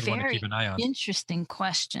 It's that's a good one to keep an eye on. Interesting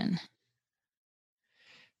question.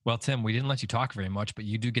 Well, Tim, we didn't let you talk very much, but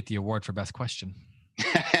you do get the award for best question.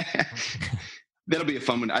 That'll be a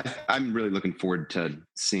fun one. I'm really looking forward to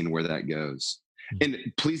seeing where that goes. And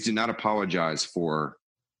please do not apologize for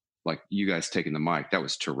you guys taking the mic. That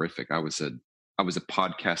was terrific. I was a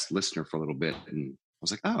podcast listener for a little bit, and I was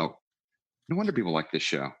like, oh, no wonder people like this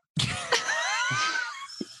show.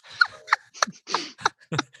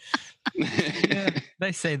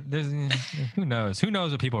 They say there's who knows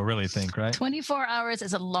what people really think, right? 24 hours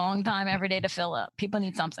is a long time every day to fill up. People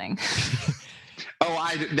need something.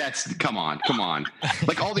 Come on.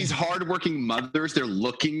 Like all these hardworking mothers, they're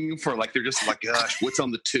looking for they're just like, gosh, what's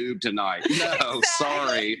on the tube tonight? No,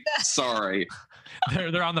 Exactly. sorry.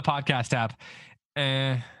 They're on the podcast app.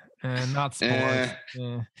 Not sports.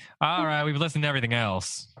 All right, we've listened to everything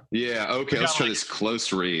else. Yeah, okay, let's try this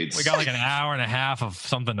close reads. We got an hour and a half of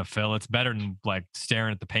something to fill. It's better than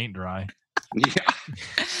staring at the paint dry. Yeah.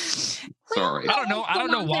 Sorry. I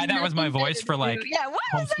don't know why that was my voice for like yeah, why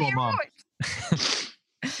was that homeschool your mom. voice?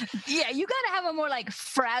 Yeah, you gotta have a more like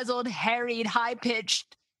frazzled, harried, high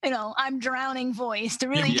pitched, I'm drowning voice to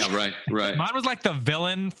really. Yeah, right. Mine was like the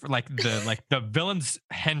villain, like the villain's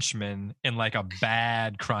henchman in like a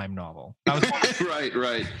bad crime novel. That was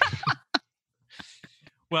right.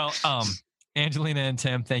 Well, Angelina and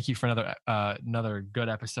Tim, thank you for another good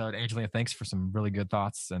episode. Angelina, thanks for some really good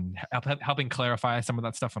thoughts and helping clarify some of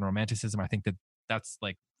that stuff on romanticism. I think that's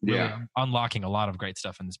like really unlocking a lot of great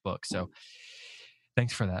stuff in this book. So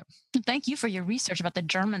thanks for that. Thank you for your research about the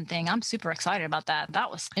German thing. I'm super excited about that. That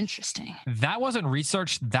was interesting. That wasn't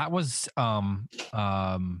research. That was the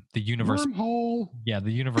universe. Wormhole. Yeah,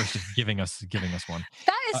 the universe is giving us one.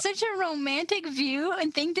 That is such a romantic view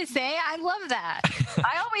and thing to say. I love that.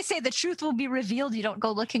 I always say the truth will be revealed. You don't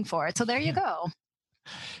go looking for it. So there you go.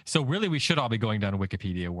 So really, we should all be going down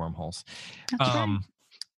Wikipedia wormholes. That's right.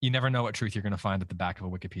 You never know what truth you're going to find at the back of a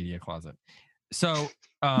Wikipedia closet. So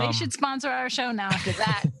they should sponsor our show now after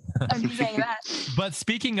that. I'm just saying that. But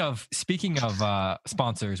speaking of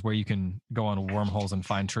sponsors where you can go on wormholes and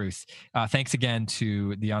find truth, thanks again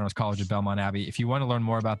to the Honors College of Belmont Abbey. If you want to learn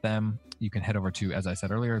more about them, you can head over to, as I said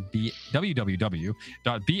earlier,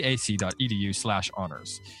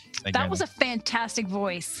 www.bac.edu/honors. That was a fantastic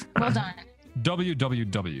voice. Well done.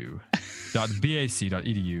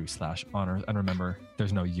 www.bac.edu/honors. And remember,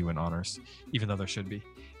 there's no U in honors, even though there should be.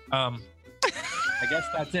 I guess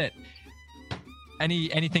that's it.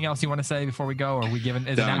 Anything else you want to say before we go? Or are we given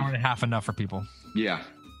is an hour and a half enough for people? Yeah.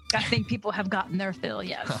 I think people have gotten their fill,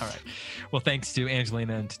 yes. All right. Well, thanks to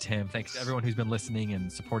Angelina and to Tim. Thanks to everyone who's been listening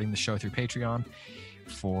and supporting the show through Patreon.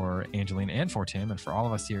 For Angelina and for Tim, and for all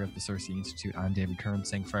of us here at the CiRCE Institute, I'm David Kern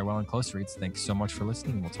saying farewell and close reads. Thanks so much for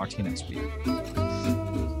listening, and we'll talk to you next week.